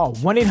problem? Call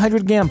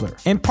 1-800-GAMBLER.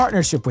 In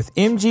partnership with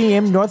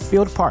MGM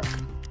Northfield Park.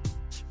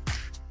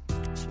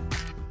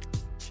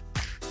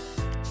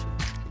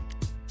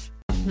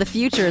 The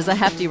future is a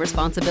hefty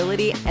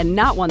responsibility and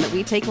not one that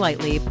we take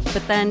lightly.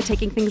 But then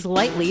taking things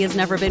lightly has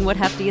never been what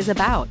Hefty is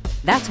about.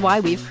 That's why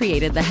we've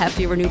created the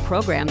Hefty Renew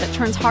program that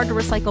turns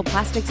hard-to-recycle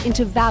plastics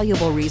into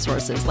valuable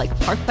resources like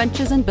park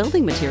benches and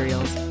building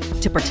materials.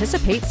 To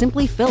participate,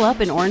 simply fill up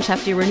an orange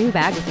Hefty Renew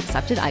bag with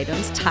accepted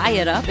items, tie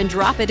it up, and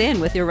drop it in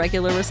with your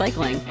regular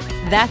recycling.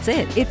 That's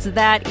it. It's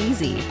that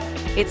easy.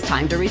 It's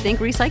time to rethink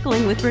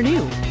recycling with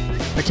Renew.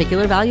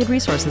 Particular valued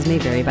resources may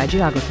vary by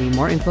geography.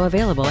 More info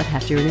available at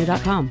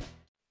heftyrenew.com.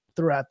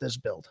 Throughout this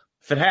build.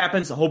 If it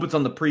happens, I hope it's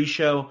on the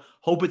pre-show.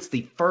 Hope it's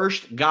the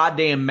first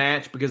goddamn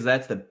match, because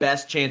that's the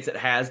best chance it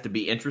has to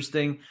be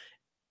interesting,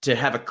 to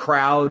have a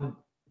crowd,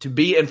 to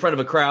be in front of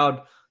a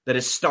crowd that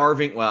is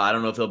starving. Well, I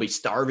don't know if they'll be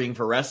starving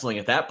for wrestling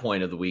at that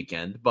point of the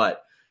weekend,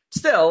 but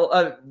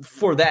still,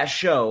 for that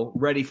show,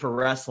 ready for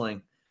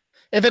wrestling.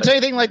 If it's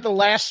anything like the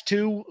last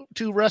two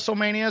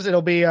WrestleManias,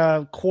 it'll be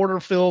a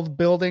quarter-filled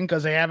building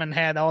because they haven't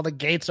had all the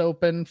gates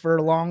open for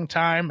a long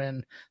time,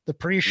 and the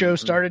pre-show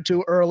started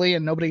too early,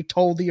 and nobody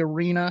told the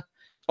arena.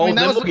 Then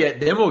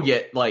we'll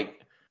get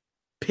like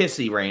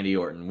pissy Randy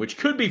Orton, which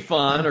could be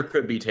fun or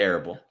could be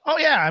terrible. Oh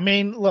yeah, I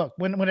mean, look,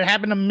 when it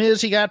happened to Miz,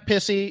 he got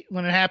pissy.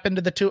 When it happened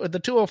to the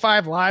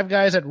 205 Live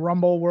guys at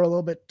Rumble, were a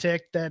little bit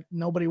ticked that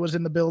nobody was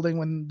in the building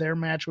when their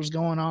match was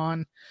going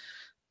on.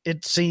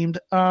 It seemed,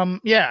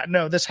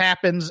 this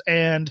happens,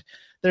 and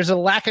there's a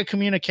lack of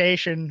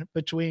communication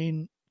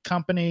between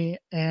company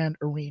and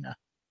arena.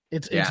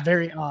 It's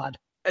very odd.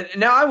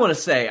 Now, I want to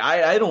say,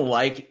 I don't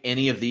like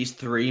any of these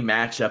 3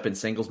 match up in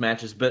singles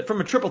matches, but from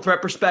a triple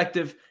threat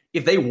perspective,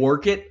 if they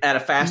work it at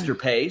a faster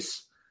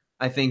pace,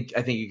 I think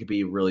it could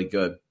be really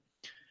good.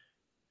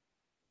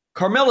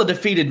 Carmella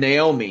defeated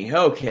Naomi.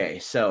 Okay,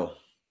 so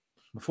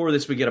before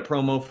this, we get a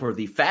promo for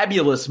the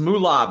Fabulous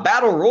Moolah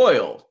Battle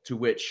Royal, to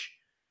which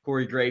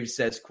Corey Graves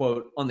says,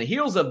 quote, on the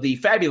heels of the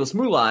Fabulous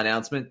Moolah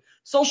announcement,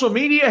 social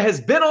media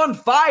has been on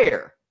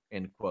fire,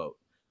 end quote.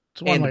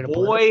 It's one way And to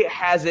put it. boy,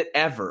 has it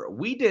ever.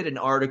 We did an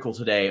article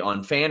today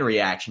on fan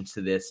reactions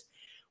to this,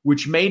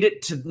 which made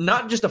it to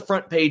not just the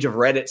front page of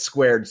Reddit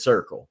Squared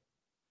Circle.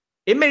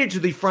 It made it to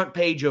the front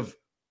page of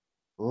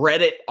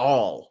Reddit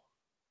All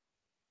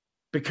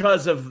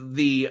because of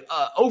the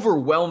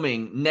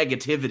overwhelming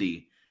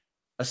negativity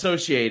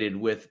associated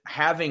with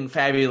having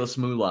Fabulous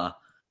Moolah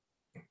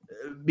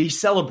be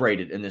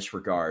celebrated in this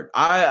regard.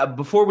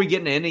 Before we get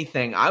into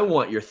anything, I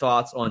want your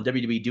thoughts on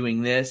WWE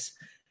doing this,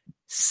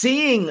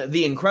 seeing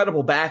the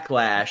incredible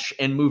backlash,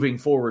 and moving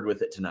forward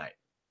with it tonight.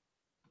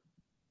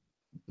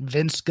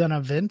 Vince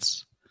gonna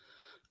Vince.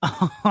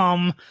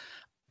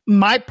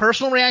 My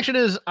personal reaction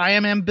is I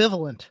am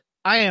ambivalent.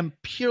 I am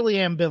purely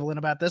ambivalent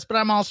about this, but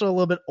I'm also a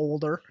little bit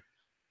older.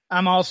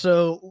 I'm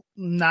also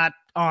not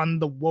on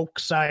the woke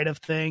side of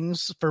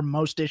things for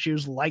most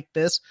issues like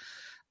this.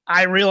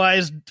 I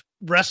realized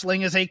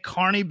wrestling is a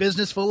carny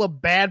business full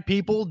of bad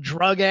people,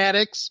 drug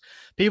addicts,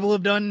 people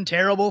who've done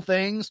terrible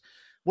things.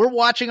 We're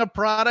watching a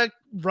product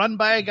run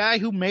by a guy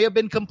who may have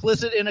been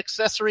complicit in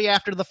accessory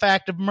after the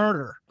fact of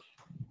murder.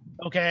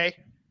 Okay.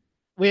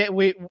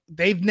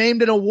 They've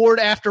named an award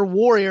after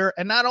Warrior,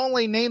 and not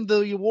only named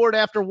the award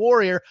after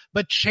Warrior,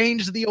 but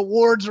changed the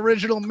award's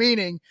original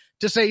meaning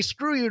to say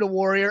screw you to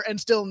Warrior, and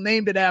still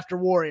named it after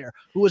Warrior,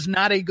 who was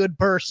not a good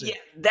person.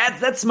 Yeah,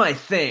 that's my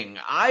thing.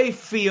 I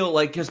feel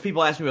like, because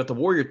people asked me about the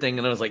Warrior thing,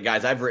 and I was like,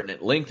 guys, I've written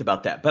at length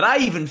about that. But I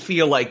even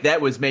feel like that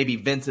was maybe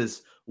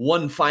Vince's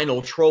one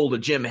final troll to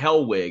Jim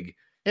Hellwig.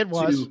 It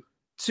was.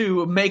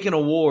 To make an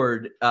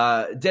award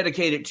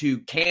dedicated to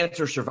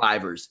cancer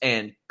survivors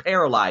and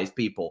paralyzed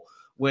people,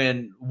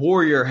 when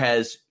Warrior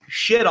has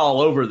shit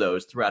all over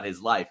those throughout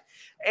his life.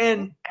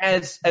 And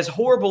as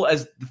horrible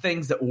as the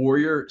things that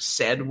Warrior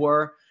said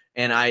were,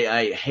 and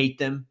I hate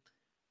them,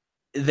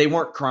 they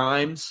weren't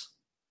crimes.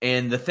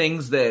 And the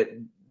things that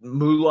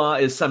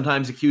Moolah is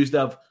sometimes accused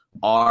of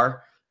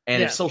are.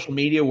 And if social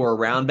media were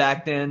around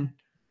back then,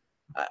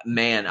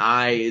 man,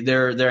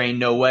 there ain't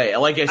no way.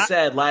 Like I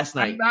said last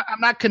night, I'm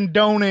not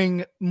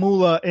condoning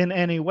Moolah in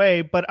any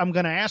way, but I'm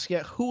going to ask you,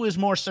 who is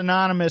more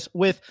synonymous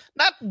with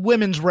not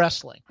women's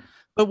wrestling,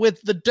 but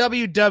with the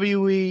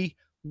WWE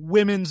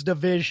women's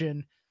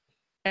division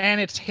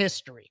and its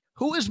history?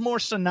 Who is more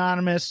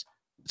synonymous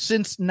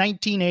since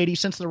 1980,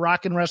 since the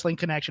Rock and Wrestling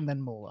Connection, than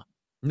Moolah?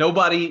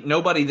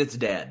 Nobody that's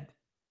dead.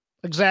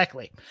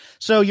 Exactly.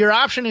 So your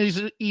option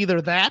is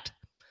either that,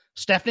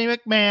 Stephanie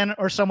McMahon,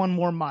 or someone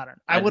more modern.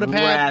 I'd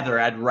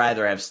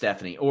rather have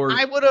Stephanie, or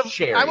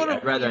Sherry.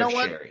 I'd rather have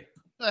Sherry.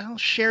 Well,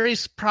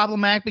 Sherry's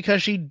problematic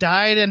because she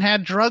died and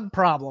had drug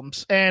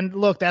problems. And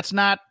look, that's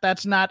not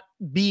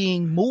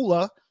being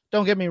Moolah.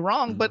 Don't get me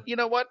wrong, but you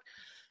know what?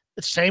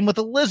 The same with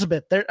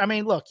Elizabeth.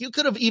 Look, you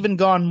could have even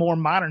gone more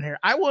modern here.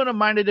 I wouldn't have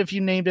minded if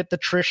you named it the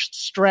Trish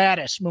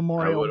Stratus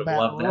Memorial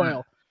Battle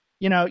Royal.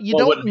 You know, you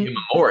don't. It wouldn't be a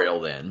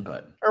memorial then,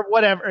 but or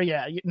whatever.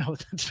 Yeah,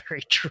 that's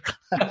very true.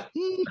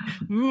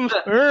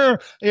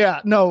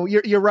 Yeah, no,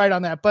 you're right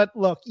on that. But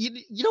look,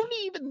 you don't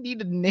even need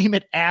to name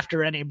it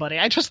after anybody.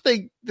 I just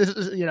think this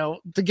is,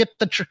 to get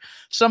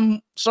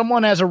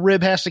someone as a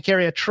rib has to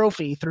carry a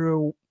trophy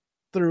through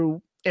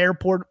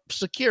airport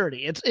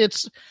security.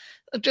 It's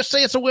just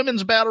say it's a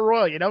women's battle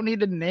royal. You don't need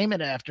to name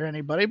it after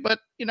anybody. But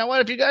you know what?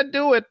 If you got to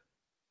do it,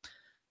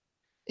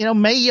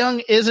 Mae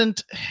Young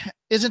isn't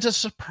a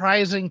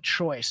surprising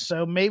choice.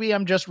 So maybe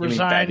I'm just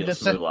resigned to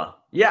say.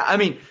 Yeah,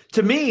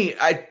 to me,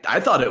 I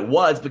thought it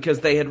was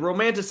because they had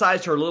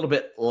romanticized her a little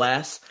bit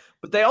less,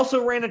 but they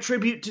also ran a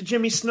tribute to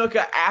Jimmy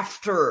Snuka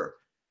after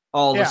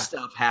all the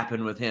stuff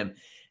happened with him.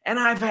 And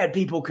I've had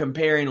people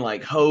comparing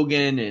like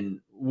Hogan and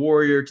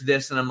Warrior to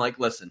this, and I'm like,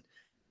 listen,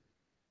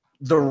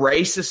 the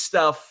racist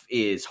stuff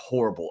is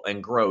horrible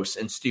and gross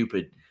and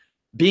stupid.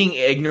 Being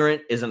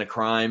ignorant isn't a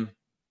crime.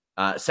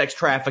 Sex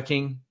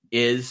trafficking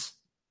is,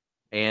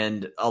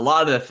 and a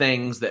lot of the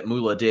things that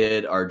Moolah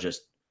did are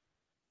just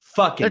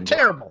fucking. They're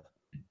terrible.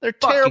 They're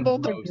terrible.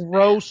 They're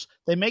gross.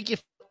 They make you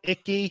feel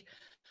icky.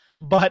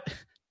 But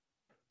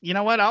you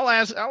know what? I'll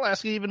ask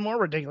you an even more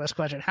ridiculous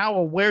question. How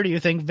aware do you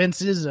think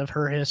Vince is of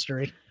her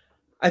history?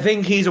 I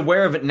think he's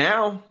aware of it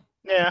now.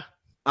 Yeah,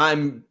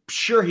 I'm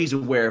sure he's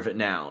aware of it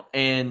now,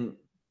 and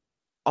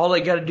all they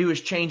got to do is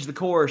change the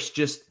course.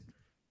 Just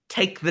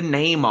take the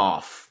name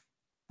off.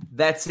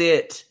 That's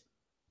it.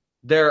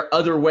 There are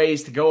other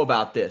ways to go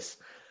about this.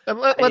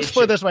 Let's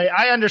put it this way.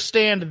 I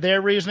understand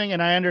their reasoning,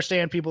 and I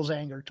understand people's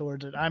anger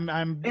towards it.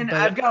 I've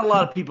got a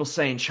lot of people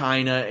saying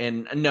China,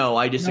 and no,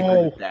 I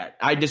disagree with that.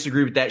 I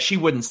disagree with that. She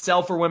wouldn't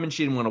sell for women.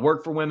 She didn't want to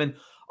work for women.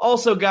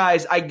 Also,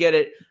 guys, I get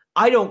it.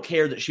 I don't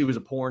care that she was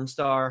a porn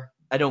star.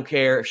 I don't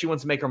care. If she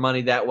wants to make her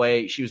money that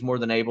way, she was more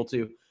than able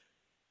to.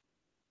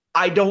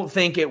 I don't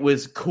think it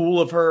was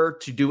cool of her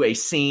to do a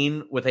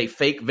scene with a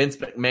fake Vince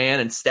McMahon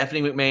and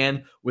Stephanie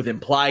McMahon with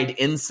implied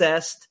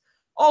incest.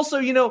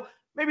 Also,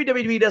 maybe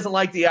WWE doesn't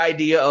like the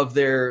idea of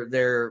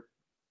their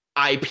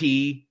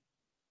IP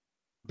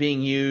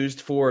being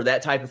used for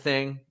that type of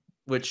thing,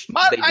 which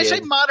I say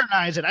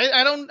modernize it.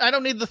 I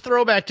don't need the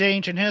throwback to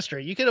ancient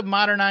history. You could have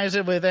modernized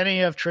it with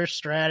any of Trish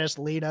Stratus,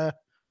 Lita,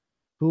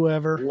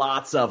 whoever.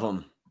 Lots of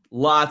them.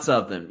 Lots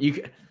of them. You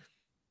can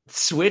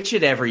switch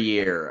it every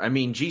year. I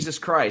mean, Jesus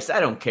Christ, I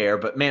don't care.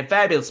 But, man,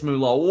 Fabulous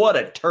Moolah, what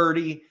a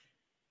turdy,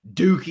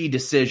 dookie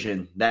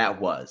decision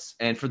that was.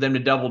 And for them to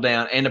double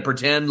down and to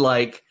pretend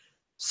like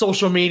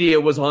social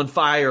media was on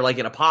fire, like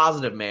in a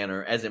positive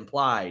manner, as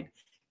implied.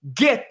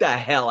 Get the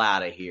hell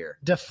out of here.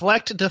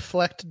 Deflect,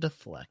 deflect,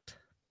 deflect.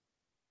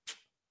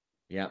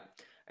 Yeah.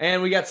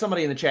 And we got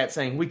somebody in the chat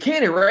saying, we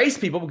can't erase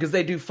people because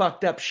they do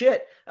fucked up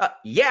shit.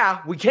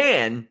 Yeah, we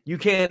can. You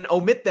can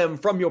omit them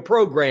from your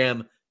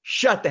program.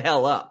 Shut the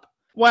hell up.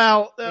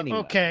 Well, Anyway.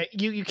 Okay,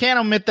 you can't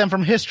omit them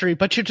from history,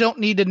 but you don't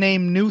need to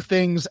name new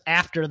things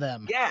after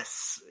them.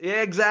 Yes,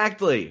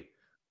 exactly.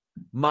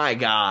 My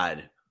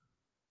God.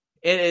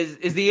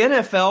 Is the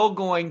NFL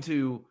going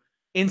to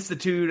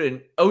institute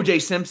an O.J.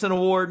 Simpson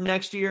award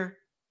next year?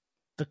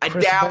 The I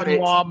Chris doubt it.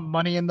 Benoit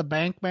Money in the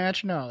Bank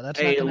match? No, that's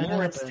not A going to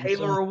Lawrence happen.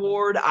 Taylor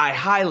award? I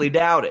highly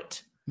doubt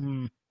it.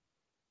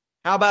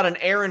 How about an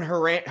Aaron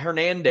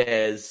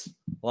Hernandez,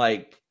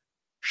 like,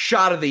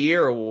 shot of the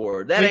year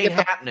award? That ain't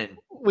happening.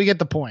 We get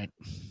the point.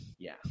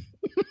 Yeah.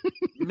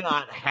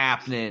 Not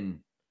happening.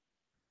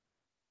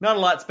 Not a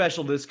lot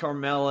special to this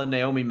Carmella and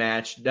Naomi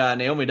match.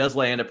 Naomi does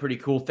land a pretty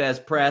cool Fez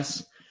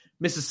press.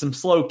 Misses some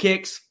slow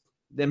kicks,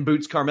 then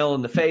boots Carmella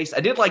in the face.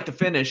 I did like the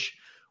finish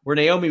where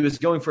Naomi was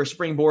going for a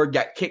springboard,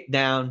 got kicked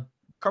down.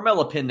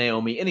 Carmella pinned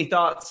Naomi. Any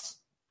thoughts?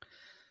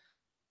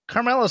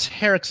 Carmella's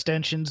hair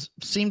extensions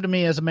seem to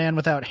me, as a man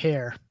without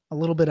hair, a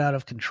little bit out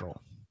of control.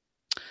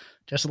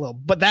 Just a little.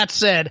 But that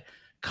said,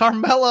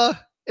 Carmella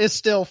is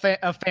still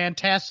a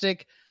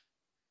fantastic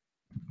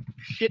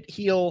shit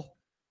heel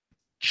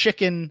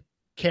chicken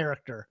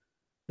character.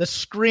 The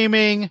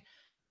screaming,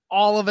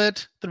 all of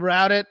it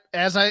throughout it.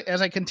 As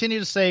I continue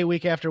to say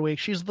week after week,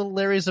 she's the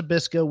Larry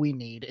Zbyszko we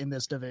need in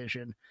this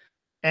division.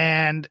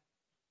 And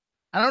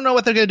I don't know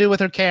what they're going to do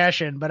with her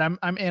cash in, but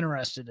I'm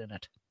interested in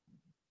it.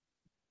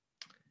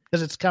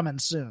 Because it's coming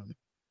soon.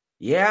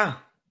 Yeah,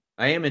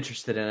 I am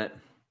interested in it.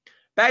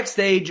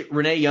 Backstage,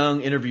 Renee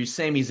Young interviews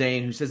Sami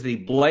Zayn, who says that he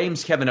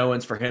blames Kevin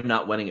Owens for him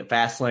not winning at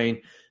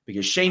Fastlane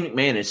because Shane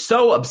McMahon is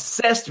so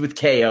obsessed with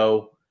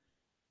KO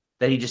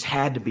that he just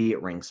had to be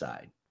at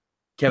ringside.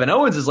 Kevin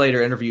Owens is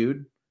later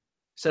interviewed,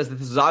 says that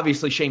this is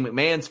obviously Shane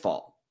McMahon's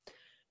fault.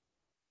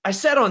 I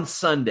said on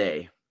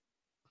Sunday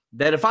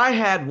that if I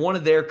had one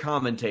of their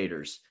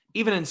commentators,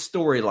 even in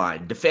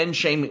storyline, defend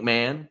Shane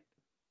McMahon,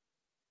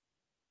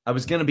 I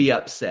was going to be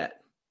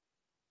upset.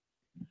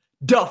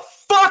 The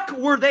fuck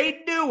were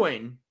they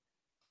doing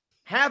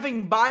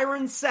having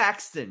Byron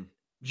Saxton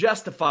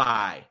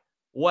justify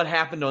what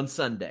happened on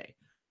Sunday?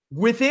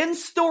 Within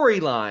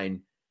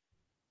storyline,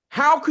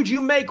 how could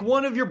you make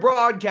one of your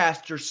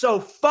broadcasters so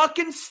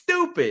fucking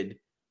stupid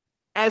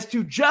as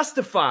to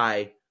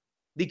justify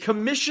the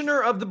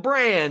commissioner of the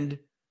brand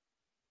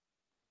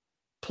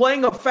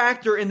playing a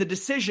factor in the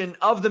decision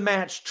of the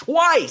match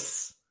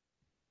twice?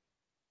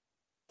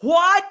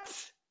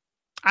 What?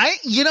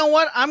 You know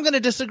what? I'm going to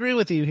disagree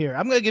with you here.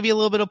 I'm going to give you a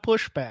little bit of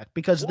pushback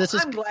because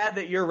I'm glad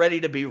that you're ready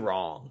to be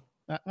wrong.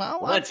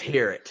 Let's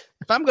hear it.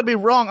 If I'm going to be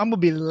wrong, I'm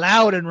going to be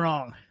loud and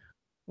wrong.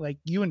 Like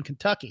you in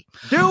Kentucky.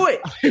 Do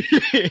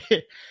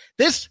it.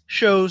 This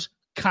shows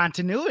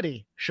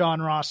continuity,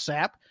 Sean Ross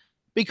Sapp,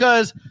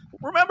 because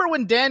remember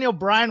when Daniel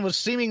Bryan was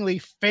seemingly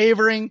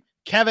favoring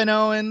Kevin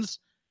Owens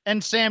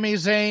and Sami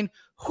Zayn?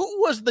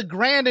 Who was the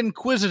Grand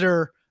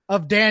Inquisitor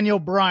of Daniel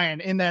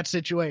Bryan in that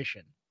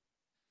situation?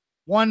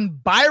 One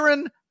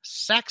Byron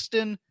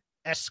Saxton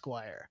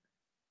Esquire.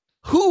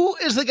 Who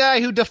is the guy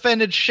who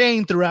defended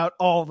Shane throughout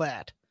all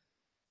that?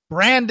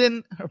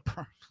 Brandon.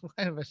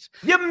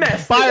 You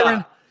messed Byron, it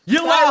up.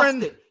 You Byron,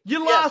 lost it.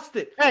 You lost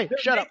it. Hey,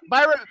 shut up.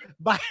 Byron,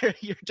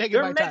 you're taking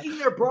my time. They're making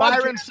their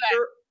Byron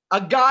broadcaster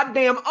a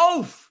goddamn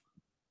oaf.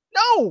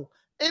 No,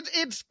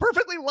 it's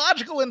perfectly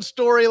logical in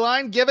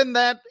storyline, given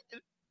that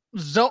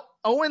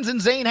Owens and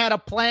Zayn had a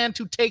plan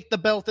to take the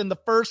belt in the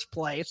first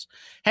place,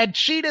 had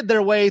cheated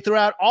their way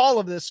throughout all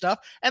of this stuff,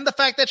 and the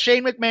fact that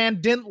Shane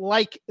McMahon didn't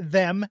like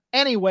them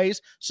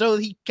anyways, so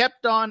he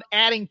kept on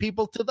adding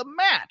people to the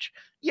match.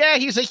 Yeah,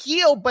 he's a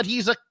heel, but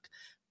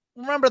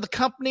remember, the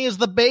company is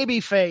the baby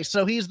face,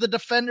 so he's the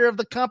defender of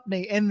the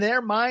company. In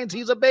their minds,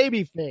 he's a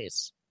baby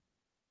face.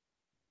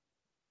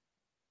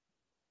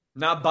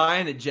 Not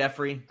buying it,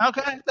 Jeffrey.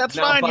 Okay, that's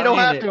Not fine. You don't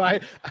have it.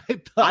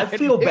 to. I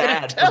feel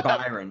bad for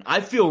Byron.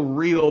 I feel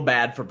real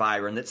bad for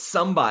Byron that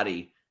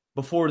somebody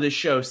before this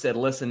show said,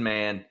 listen,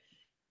 man,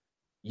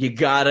 you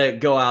got to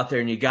go out there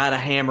and you got to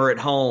hammer it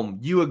home.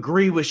 You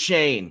agree with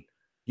Shane.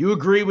 You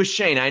agree with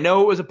Shane. I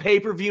know it was a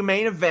pay-per-view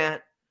main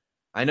event.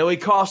 I know he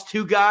cost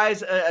two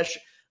guys.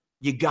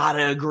 You got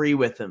to agree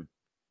with him.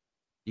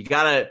 You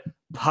got to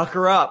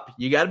pucker up.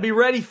 You got to be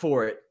ready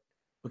for it.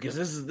 Because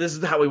this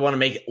is how we want to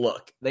make it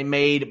look. They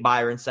made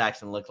Byron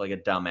Saxton look like a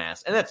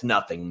dumbass, and that's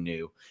nothing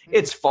new.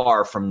 It's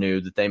far from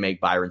new that they make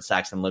Byron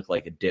Saxton look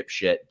like a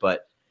dipshit,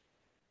 but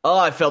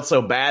I felt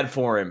so bad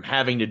for him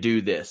having to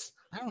do this.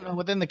 I don't know.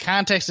 Within the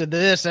context of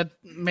this, that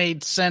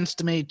made sense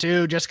to me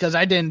too, just because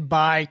I didn't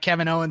buy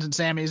Kevin Owens and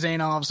Sami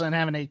Zayn all of a sudden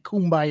having a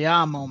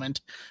kumbaya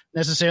moment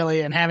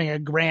necessarily and having a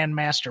grand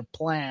master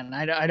plan.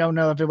 I don't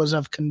know if it was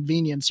of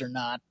convenience or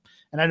not,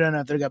 and I don't know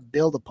if they're going to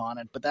build upon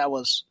it. But that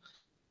was,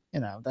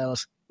 it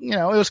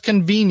was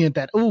convenient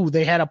that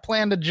they had a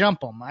plan to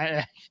jump them.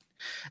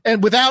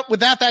 And without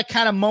that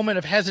kind of moment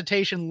of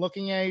hesitation,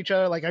 looking at each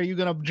other like, "Are you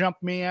going to jump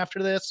me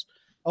after this?"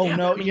 Oh yeah,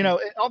 no,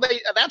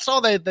 that's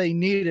all they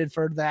needed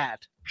for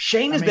that.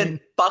 Shane has been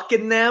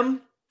fucking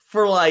them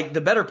for like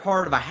the better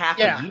part of a half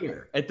a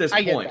year at this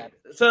point.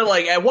 So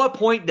like, at what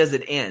point does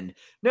it end?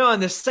 No, in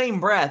the same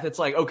breath, it's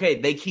like,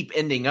 okay, they keep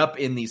ending up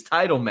in these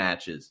title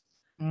matches.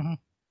 Mm-hmm.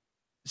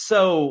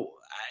 So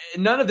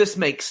none of this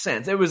makes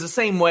sense. It was the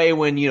same way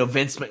when,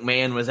 Vince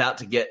McMahon was out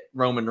to get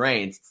Roman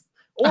Reigns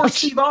or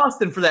Steve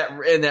Austin for that,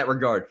 in that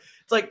regard.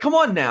 It's like, come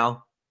on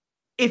now.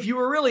 If you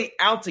were really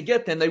out to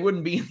get them, they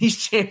wouldn't be in these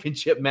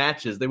championship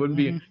matches. They wouldn't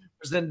be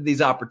presented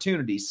these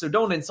opportunities. So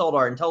don't insult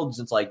our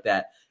intelligence like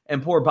that.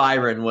 And poor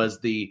Byron was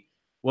the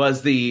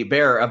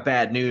bearer of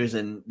bad news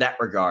in that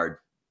regard.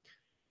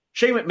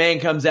 Shane McMahon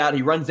comes out.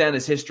 He runs down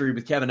his history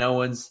with Kevin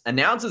Owens,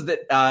 announces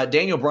that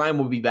Daniel Bryan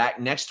will be back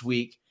next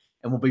week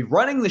and will be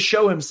running the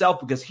show himself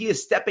because he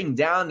is stepping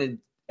down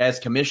as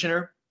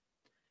commissioner.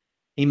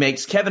 He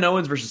makes Kevin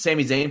Owens versus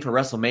Sami Zayn for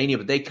WrestleMania,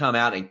 but they come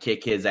out and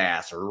kick his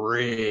ass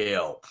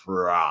real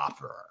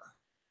proper.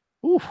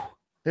 Ooh,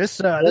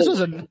 this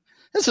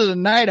is a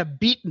night of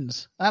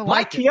beatings.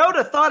 Mike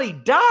Chioda thought he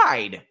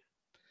died.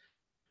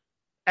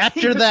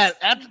 After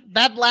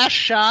that last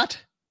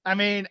shot, I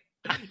mean,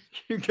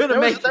 you're gonna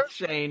make it,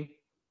 Shane.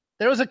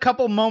 There was a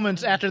couple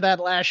moments after that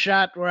last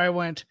shot where I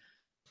went,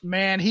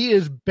 man, he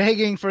is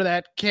begging for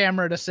that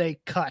camera to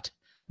say cut,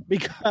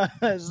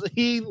 because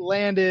he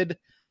landed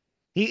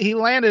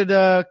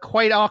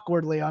quite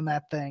awkwardly on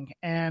that thing,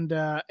 and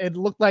it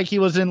looked like he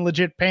was in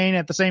legit pain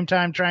at the same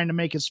time trying to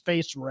make his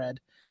face red.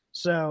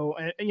 So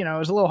it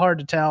was a little hard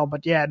to tell,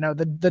 but yeah, no,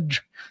 the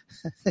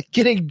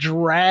getting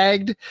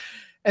dragged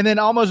and then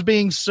almost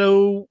being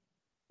so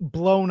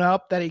blown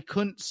up that he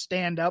couldn't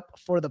stand up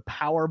for the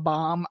power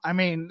bomb. I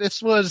mean,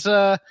 this was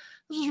a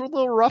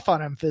little rough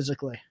on him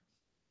physically.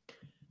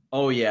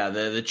 Oh yeah,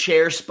 the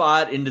chair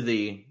spot into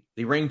the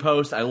ring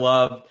post. I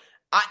love.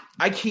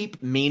 I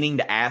keep meaning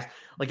to ask.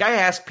 Like, I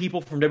ask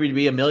people from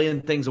WWE a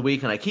million things a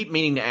week, and I keep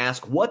meaning to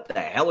ask, what the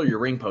hell are your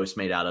ring posts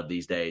made out of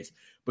these days?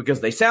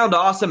 Because they sound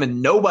awesome,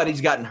 and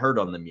nobody's gotten hurt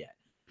on them yet.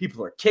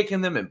 People are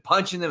kicking them and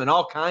punching them and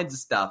all kinds of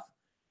stuff.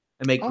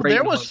 And make great.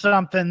 There was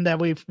something that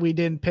we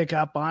didn't pick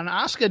up on.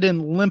 Asuka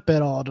didn't limp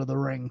at all to the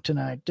ring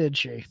tonight, did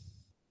she?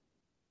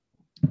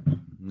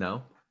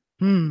 No.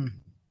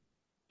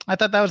 I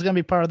thought that was going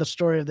to be part of the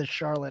story of the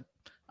Charlotte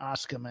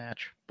Asuka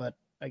match, but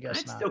I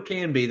guess not. It still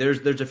can be.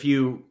 There's a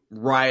few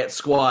Riot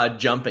Squad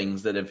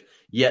jumpings that have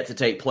yet to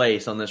take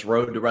place on this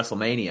road to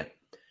WrestleMania.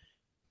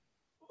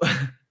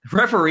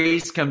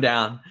 Referees come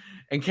down,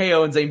 and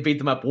KO and Zayn beat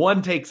them up.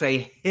 One takes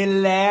a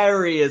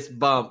hilarious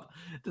bump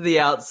to the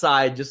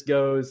outside, just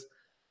goes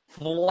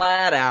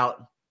flat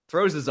out,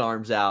 throws his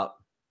arms out,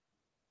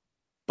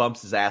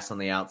 bumps his ass on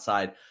the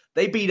outside.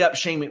 They beat up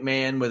Shane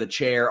McMahon with a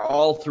chair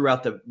all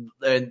throughout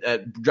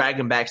drag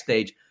him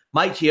backstage.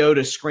 Mike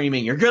Chioda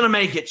screaming, "You're going to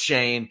make it,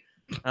 Shane."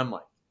 I'm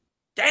like,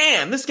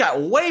 damn, this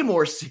got way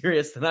more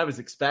serious than I was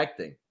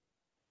expecting.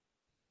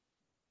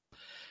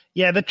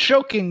 Yeah, the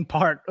choking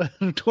part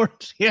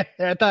towards the end,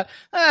 I thought,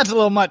 that's a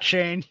little much,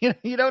 Shane.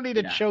 You don't need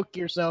to choke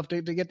yourself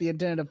to get the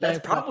intended effect.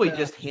 That's probably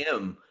just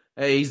him.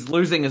 He's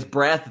losing his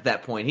breath at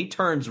that point. He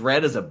turns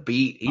red as a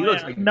beet. He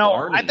looks like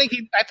Barney. I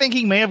think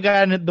he may have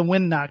gotten the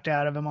wind knocked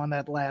out of him on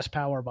that last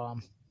power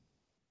bomb.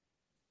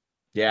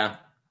 Yeah,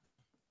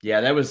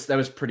 that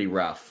was pretty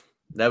rough.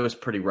 That was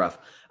pretty rough.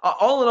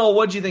 All in all,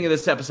 what did you think of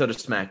this episode of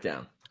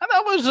SmackDown? I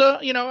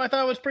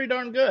thought it was pretty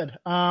darn good. It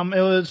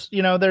was,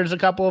 there's a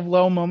couple of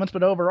low moments,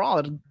 but overall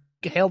it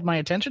held my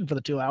attention for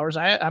the 2 hours.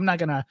 I'm not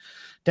going to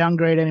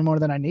downgrade any more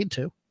than I need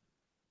to.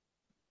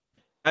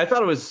 I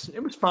thought it was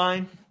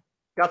fine.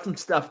 Got some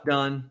stuff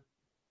done.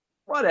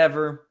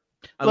 Whatever.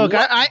 Look,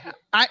 I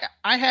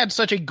had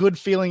such a good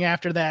feeling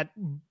after that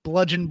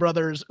Bludgeon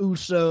Brothers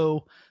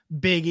Uso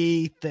Big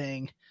E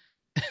thing.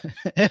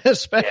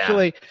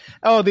 Especially,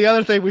 the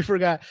other thing we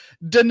forgot,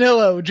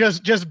 Danilo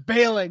just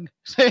bailing,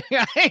 saying,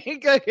 "I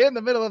ain't gonna get in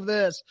the middle of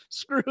this,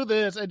 screw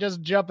this," and just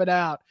jumping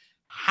out.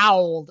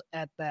 Howled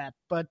at that,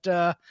 but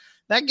that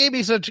gave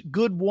me such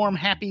good, warm,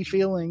 happy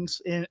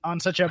feelings on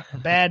such a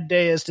bad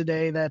day as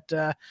today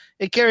that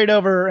it carried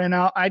over, and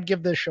I'd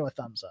give this show a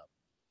thumbs up.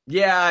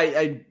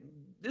 Yeah,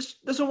 this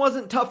one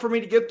wasn't tough for me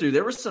to get through.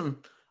 There was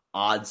some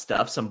odd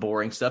stuff, some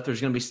boring stuff.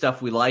 There's going to be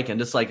stuff we like and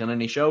dislike on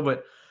any show,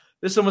 but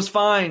this one was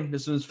fine.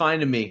 This one was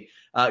fine to me.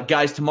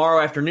 Guys,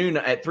 tomorrow afternoon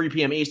at 3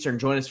 p.m. Eastern,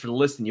 join us for the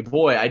Listen You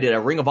Boy. I did a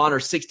Ring of Honor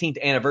 16th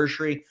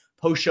anniversary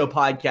post-show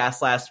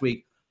podcast last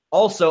week.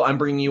 Also, I'm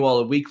bringing you all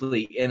a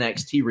weekly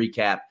NXT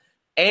recap.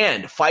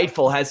 And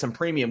Fightful has some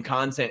premium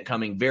content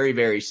coming very,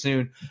 very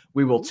soon.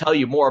 We will tell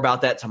you more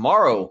about that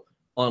tomorrow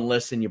on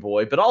Listen You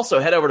Boy. But also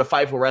head over to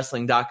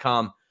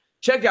FightfulWrestling.com.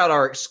 Check out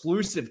our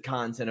exclusive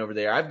content over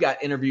there. I've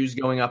got interviews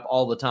going up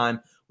all the time.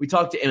 We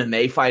talk to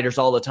MMA fighters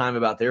all the time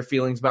about their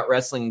feelings about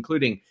wrestling,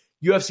 including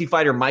UFC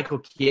fighter Michael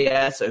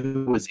Chiesa,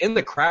 who was in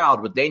the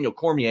crowd with Daniel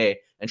Cormier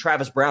and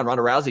Travis Brown,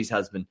 Ronda Rousey's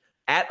husband,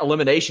 at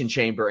Elimination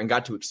Chamber and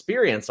got to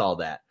experience all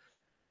that.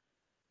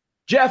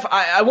 Jeff,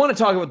 I want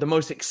to talk about the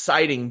most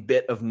exciting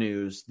bit of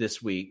news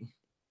this week.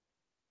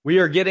 We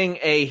are getting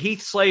a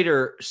Heath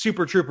Slater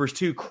Super Troopers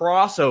 2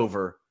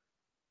 crossover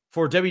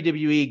for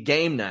WWE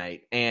Game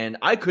Night, and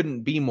I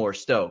couldn't be more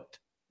stoked.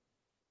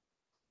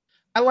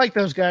 I like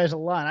those guys a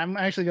lot. I'm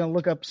actually going to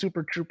look up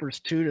Super Troopers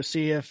 2 to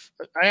see if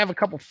I have a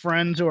couple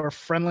friends who are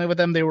friendly with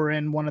them. They were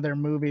in one of their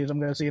movies. I'm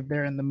going to see if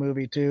they're in the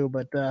movie too.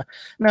 But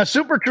now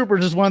Super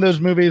Troopers is one of those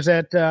movies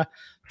that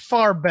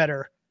far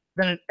better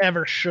than it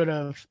ever should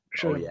have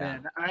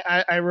been.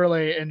 I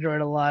really enjoyed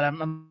it a lot.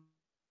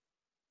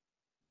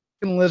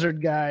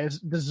 Lizard guys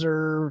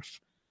deserve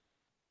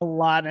a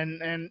lot,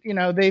 and you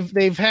know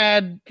they've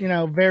had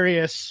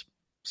various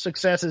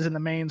successes in the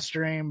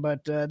mainstream,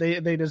 but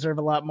they deserve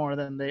a lot more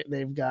than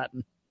they've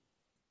gotten.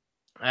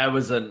 That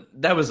was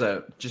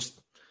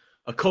just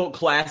a cult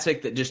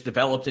classic that just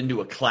developed into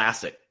a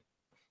classic.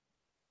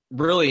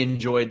 Really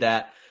enjoyed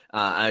that.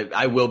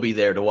 I will be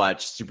there to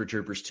watch Super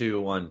Troopers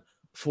 2 on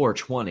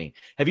 420.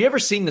 Have you ever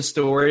seen the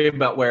story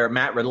about where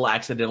Matt Riddle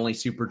accidentally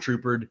Super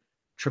Troopered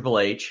Triple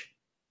H?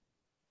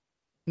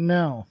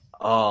 No.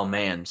 Oh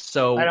man.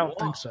 So I don't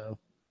think so.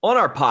 On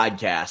our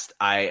podcast,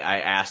 I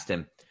asked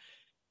him,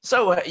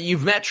 so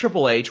you've met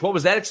Triple H. What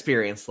was that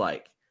experience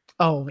like?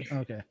 Oh,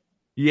 okay.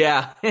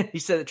 Yeah. He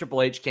said that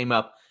Triple H came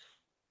up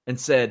and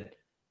said,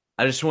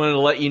 I just wanted to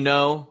let you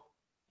know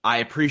I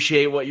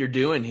appreciate what you're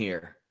doing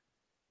here.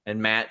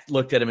 And Matt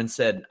looked at him and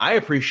said, I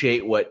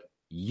appreciate what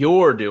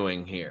you're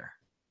doing here.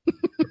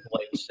 Triple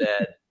H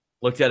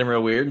looked at him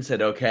real weird and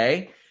said,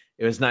 okay,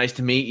 it was nice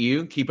to meet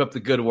you. Keep up the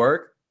good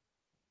work.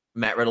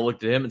 Matt Riddle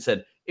looked at him and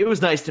said, it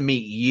was nice to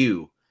meet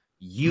you.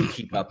 You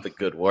keep up the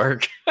good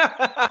work.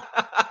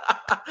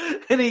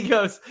 And he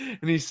goes,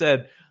 and he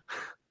said,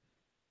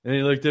 and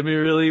he looked at me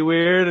really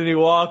weird and he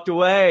walked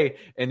away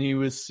and he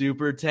was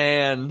super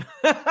tan.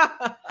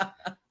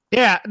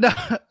 Yeah, no,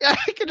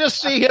 I could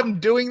just see him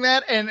doing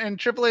that and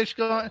Triple H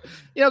going,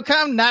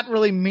 kind of not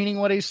really meaning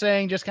what he's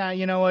saying, just kind of,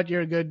 you know what,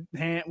 you're a good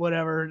hand,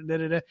 whatever.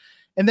 Da-da-da.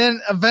 And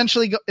then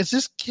eventually go, is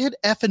this kid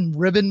effing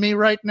ribbing me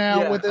right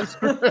now with this?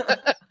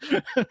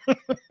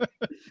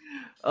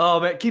 Oh,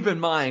 man, keep in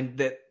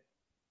mind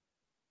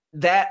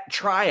that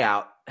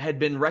tryout had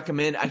been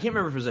recommended. I can't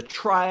remember if it was a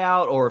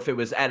tryout or if it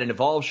was at an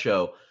Evolve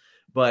show,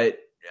 but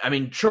I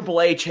mean,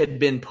 Triple H had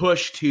been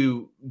pushed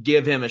to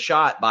give him a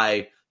shot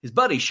by his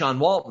buddy, Sean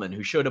Waltman,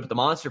 who showed up at the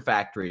Monster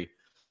Factory,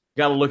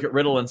 got to look at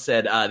Riddle and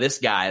said, this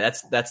guy,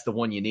 that's the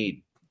one you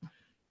need.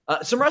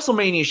 Some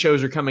WrestleMania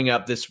shows are coming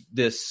up this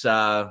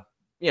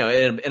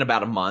in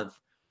about a month.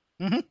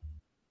 Mm-hmm.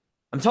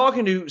 I'm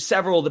talking to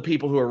several of the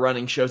people who are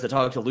running shows. I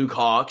talked to Luke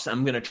Hawx.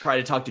 I'm going to try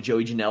to talk to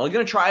Joey Janela. I'm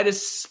going to try to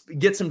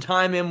get some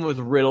time in with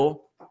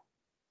Riddle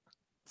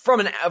from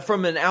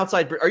an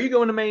outside. Are you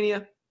going to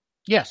Mania?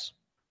 Yes.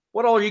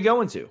 What all are you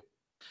going to?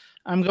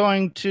 I'm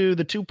going to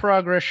the 2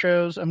 Progress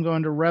shows. I'm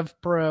going to Rev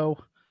Pro,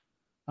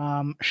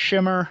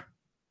 Shimmer,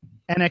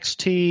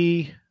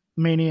 NXT,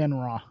 Mania,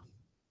 and Raw.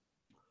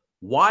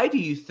 Why do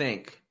you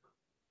think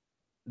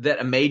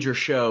that a major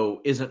show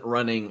isn't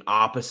running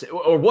opposite,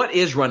 or what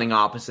is running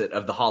opposite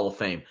of the Hall of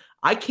Fame?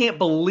 I can't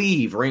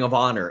believe Ring of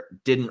Honor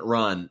didn't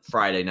run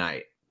Friday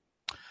night.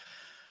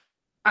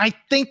 I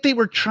think they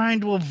were trying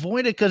to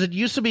avoid it because it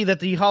used to be that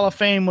the Hall of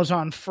Fame was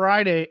on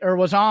Friday, or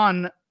was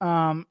on,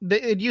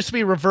 it used to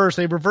be reversed.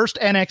 They reversed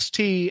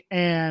NXT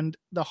and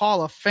the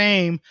Hall of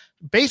Fame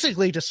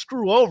basically to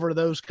screw over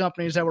those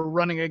companies that were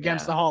running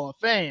against the Hall of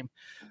Fame,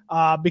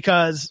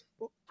 because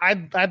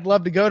I'd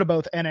love to go to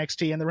both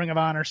NXT and the Ring of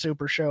Honor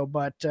Super Show,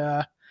 but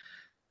I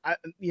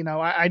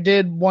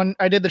did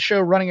the show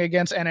running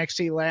against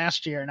NXT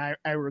last year, and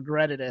I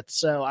regretted it.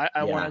 So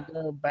I want to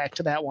go back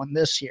to that one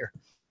this year.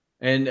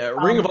 And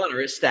Ring of Honor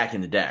is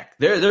stacking the deck.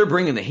 They're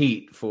bringing the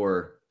heat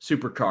for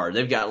Supercard.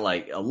 They've got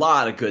like a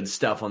lot of good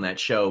stuff on that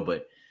show,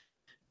 but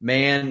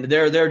man,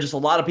 there are just a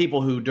lot of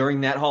people who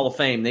during that Hall of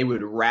Fame they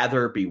would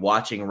rather be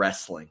watching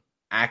wrestling,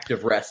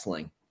 active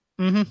wrestling.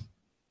 Mm-hmm.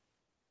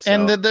 So.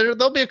 And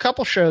there'll be a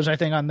couple shows I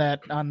think on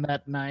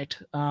that night.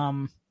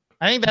 I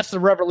think that's the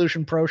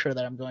Revolution Pro show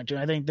that I'm going to.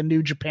 I think the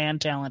New Japan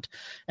talent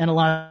and a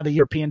lot of the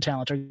European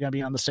talent are going to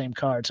be on the same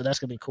card, so that's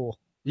going to be cool.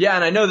 Yeah,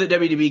 and I know that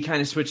WWE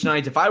kind of switched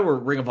nights. If I were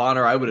Ring of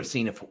Honor, I would have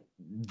seen if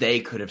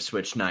they could have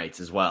switched nights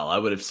as well. I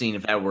would have seen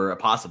if that were a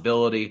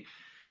possibility,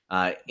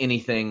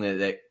 anything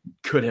that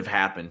could have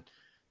happened.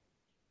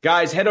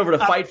 Guys, head over to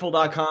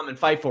Fightful.com and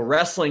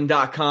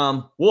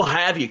FightfulWrestling.com. We'll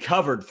have you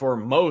covered for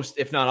most,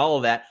 if not all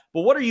of that.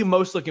 But what are you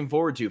most looking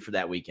forward to for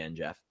that weekend,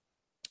 Jeff?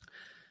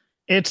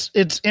 It's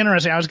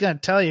interesting. I was going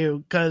to tell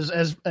you, because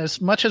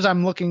as much as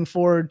I'm looking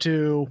forward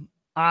to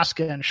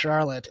Asuka and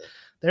Charlotte,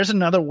 there's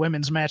another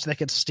women's match that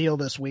could steal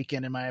this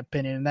weekend, in my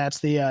opinion, and that's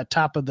the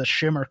top of the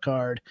Shimmer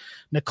card.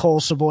 Nicole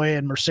Savoy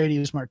and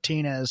Mercedes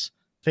Martinez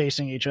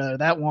facing each other.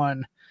 That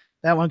one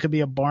could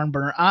be a barn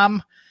burner.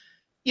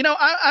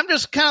 I'm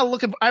just kind of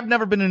looking. I've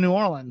never been to New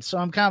Orleans, so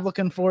I'm kind of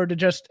looking forward to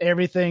just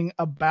everything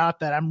about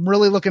that. I'm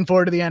really looking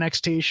forward to the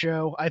NXT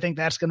show. I think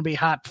that's going to be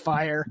hot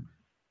fire.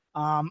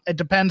 It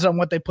depends on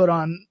what they put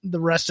on the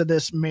rest of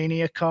this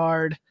Mania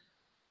card.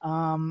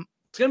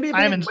 It's going to be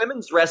a big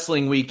women's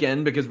wrestling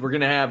weekend because we're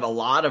going to have a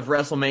lot of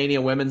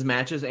WrestleMania women's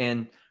matches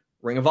and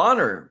Ring of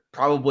Honor.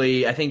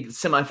 Probably, I think,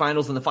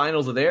 semifinals and the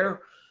finals of their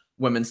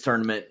women's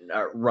tournament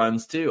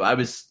runs too. I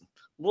was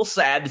a little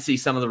sad to see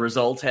some of the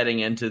results heading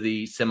into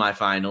the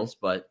semifinals,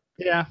 but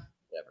yeah.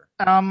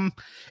 Whatever.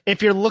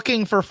 If you're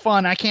looking for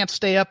fun, I can't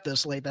stay up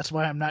this late. That's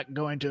why I'm not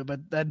going to.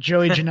 But that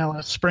Joey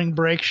Janela spring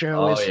break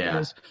show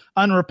is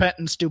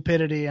unrepentant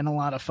stupidity and a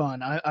lot of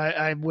fun.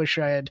 I wish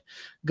I had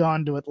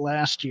gone to it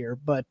last year,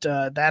 but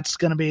that's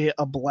going to be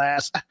a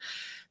blast.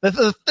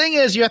 The thing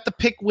is, you have to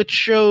pick which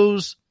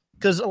shows,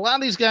 because a lot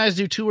of these guys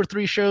do 2 or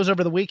 3 shows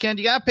over the weekend.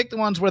 You got to pick the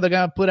ones where they're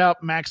going to put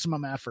out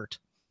maximum effort.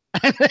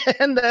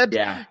 And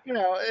that,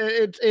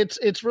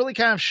 it's really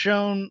kind of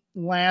shown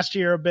last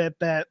year a bit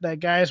that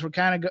guys were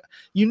kind of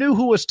you knew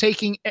who was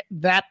taking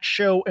that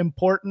show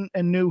important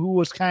and knew who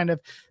was kind of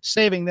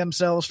saving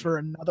themselves for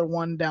another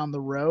one down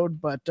the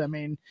road. But I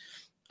mean,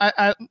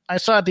 I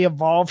saw at the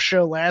Evolve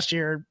show last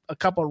year a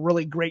couple of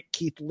really great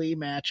Keith Lee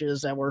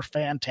matches that were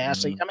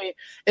fantastic. I mean,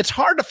 it's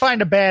hard to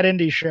find a bad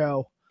indie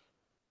show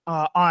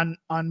on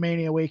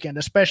Mania weekend,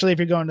 especially if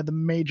you're going to the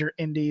major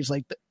indies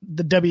like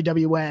the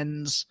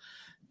WWNs.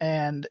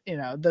 And,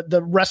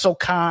 the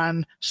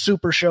WrestleCon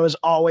Super Show is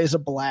always a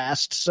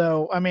blast.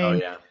 So, I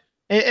mean,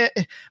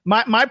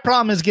 my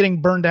problem is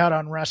getting burned out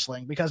on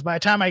wrestling because by the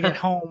time I get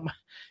home,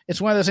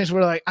 it's one of those things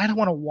where like, I don't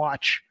want to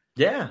watch.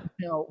 Yeah.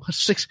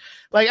 6.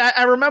 Like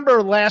I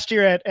remember last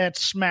year at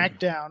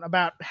SmackDown,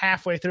 about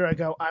halfway through, I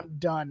go, I'm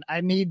done.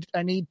 I need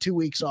 2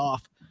 weeks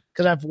off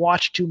because I've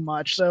watched too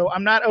much. So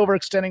I'm not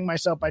overextending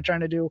myself by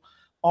trying to do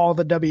all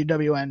the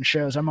WWN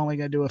shows. I'm only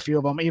going to do a few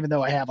of them, even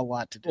though I have a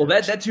lot to do. Well,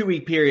 that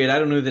 2-week period, I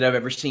don't know that I've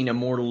ever seen a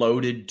more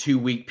loaded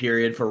 2-week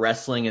period for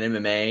wrestling and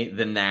MMA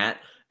than that.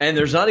 And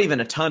there's not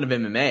even a ton of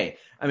MMA.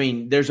 I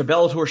mean, there's a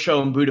Bellator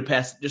show in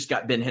Budapest that just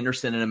got Ben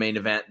Henderson in a main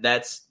event.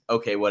 That's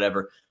okay,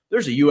 whatever.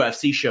 There's a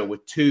UFC show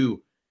with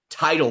 2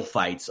 title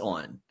fights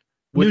on.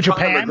 New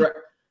Japan?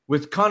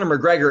 With Conor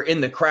McGregor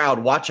in the crowd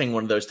watching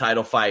one of those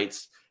title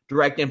fights,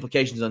 direct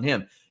implications on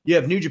him. You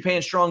have New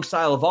Japan Strong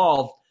Style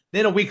Evolved.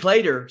 Then a week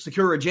later,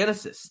 Sakura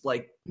Genesis.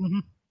 Like,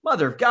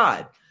 mother of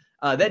God.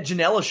 That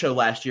Janela show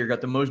last year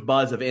got the most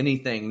buzz of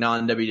anything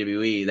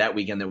non-WWE that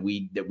weekend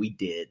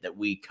that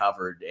we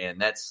covered. And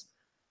that's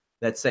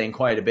saying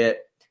quite a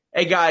bit.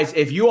 Hey, guys,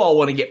 if you all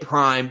want to get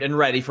primed and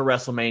ready for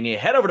WrestleMania,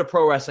 head over to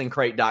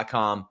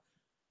ProWrestlingCrate.com.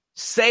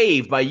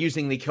 Save by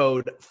using the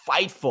code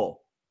FIGHTFUL.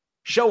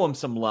 Show them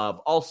some love.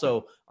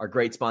 Also, our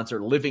great sponsor,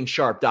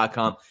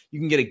 LivingSharp.com. You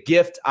can get a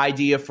gift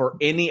idea for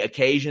any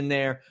occasion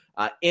there,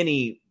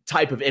 any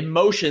type of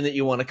emotion that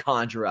you want to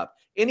conjure up,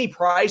 any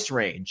price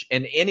range,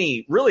 and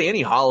any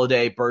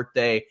holiday,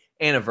 birthday,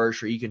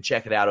 anniversary. You can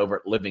check it out over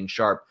at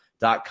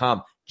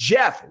LivingSharp.com.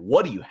 Jeff,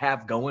 what do you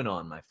have going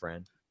on, my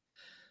friend?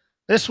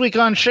 This week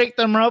on Shake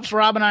Them Ropes,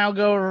 Rob and I will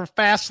go over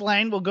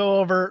Fastlane. We'll go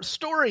over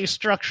story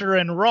structure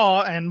in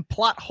Raw and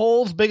plot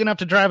holes big enough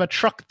to drive a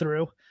truck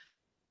through.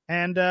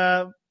 And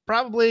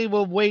probably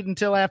we'll wait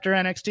until after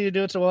NXT to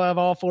do it, so we'll have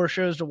all 4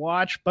 shows to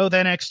watch. Both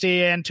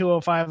NXT and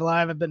 205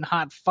 Live have been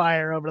hot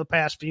fire over the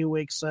past few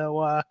weeks. So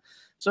I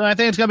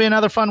think it's going to be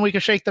another fun week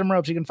of Shake Them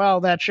Ropes. You can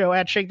follow that show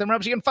at Shake Them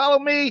Ropes. You can follow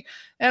me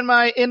and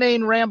my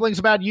inane ramblings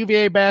about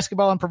UVA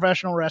basketball and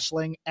professional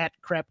wrestling at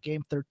Crap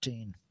Game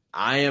 13.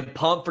 I am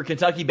pumped for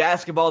Kentucky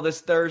basketball this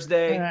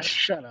Thursday.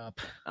 Shut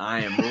up. I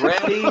am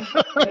ready.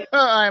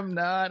 I'm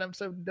not. I'm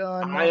so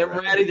done. I am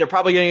ready. They're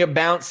probably going to get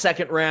bounced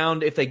second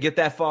round if they get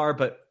that far,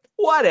 but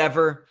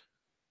whatever.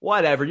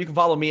 You can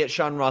follow me at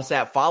Sean Ross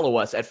Sapp. Follow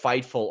us at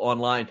Fightful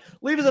Online.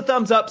 Leave us a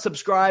thumbs up,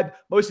 subscribe.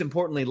 Most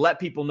importantly, let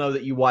people know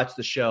that you watch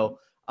the show.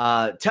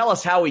 Tell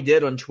us how we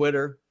did on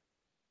Twitter.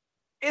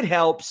 It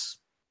helps.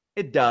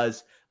 It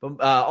does. But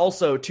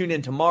also tune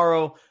in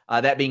tomorrow,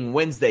 that being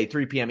Wednesday,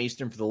 3 p.m.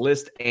 Eastern for the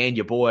list and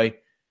your boy.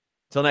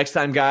 Till next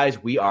time,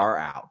 guys, we are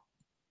out.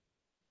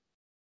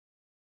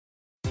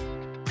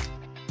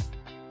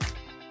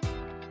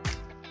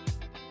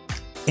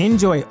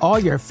 Enjoy all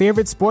your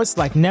favorite sports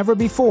like never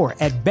before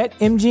at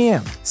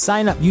BetMGM.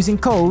 Sign up using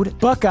code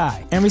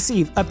Buckeye and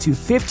receive up to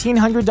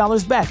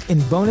 $1,500 back in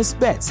bonus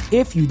bets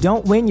if you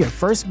don't win your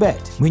first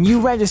bet. When you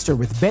register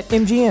with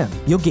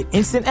BetMGM, you'll get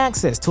instant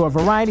access to a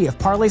variety of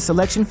parlay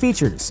selection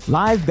features,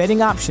 live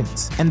betting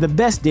options, and the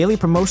best daily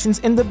promotions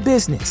in the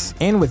business.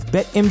 And with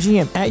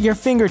BetMGM at your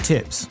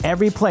fingertips,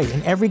 every play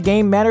and every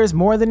game matters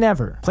more than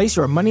ever. Place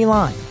your money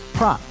line,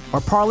 prop, or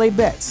parlay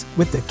bets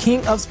with the king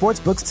of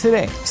sportsbooks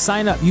today.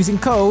 Sign up using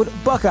code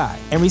Buckeye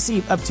and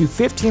receive up to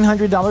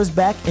 $1,500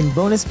 back in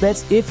bonus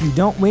bets if you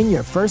don't win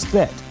your first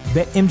bet.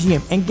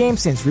 BetMGM and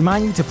GameSense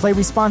remind you to play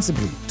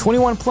responsibly.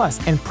 21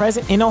 plus and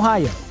present in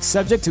Ohio,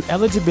 subject to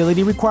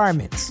eligibility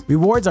requirements.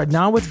 Rewards are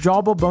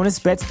non-withdrawable bonus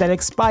bets that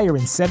expire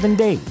in 7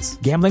 days.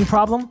 Gambling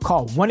problem?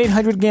 Call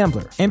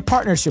 1-800-GAMBLER in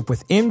partnership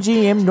with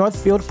MGM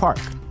Northfield Park.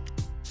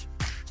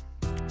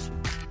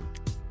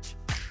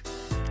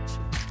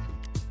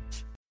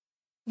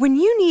 When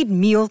you need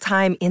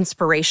mealtime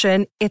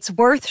inspiration, it's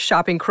worth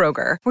shopping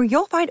Kroger, where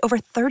you'll find over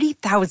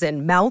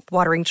 30,000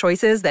 mouth-watering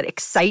choices that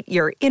excite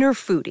your inner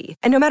foodie.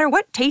 And no matter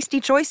what tasty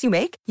choice you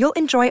make, you'll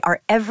enjoy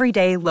our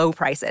everyday low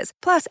prices,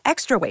 plus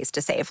extra ways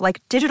to save,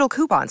 like digital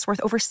coupons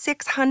worth over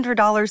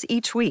 $600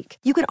 each week.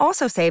 You can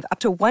also save up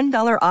to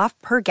 $1 off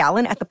per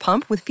gallon at the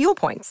pump with fuel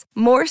points.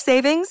 More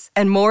savings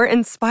and more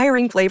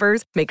inspiring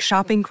flavors make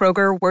shopping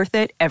Kroger worth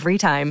it every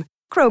time.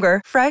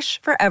 Kroger,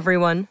 fresh for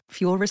everyone.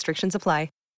 Fuel restrictions apply.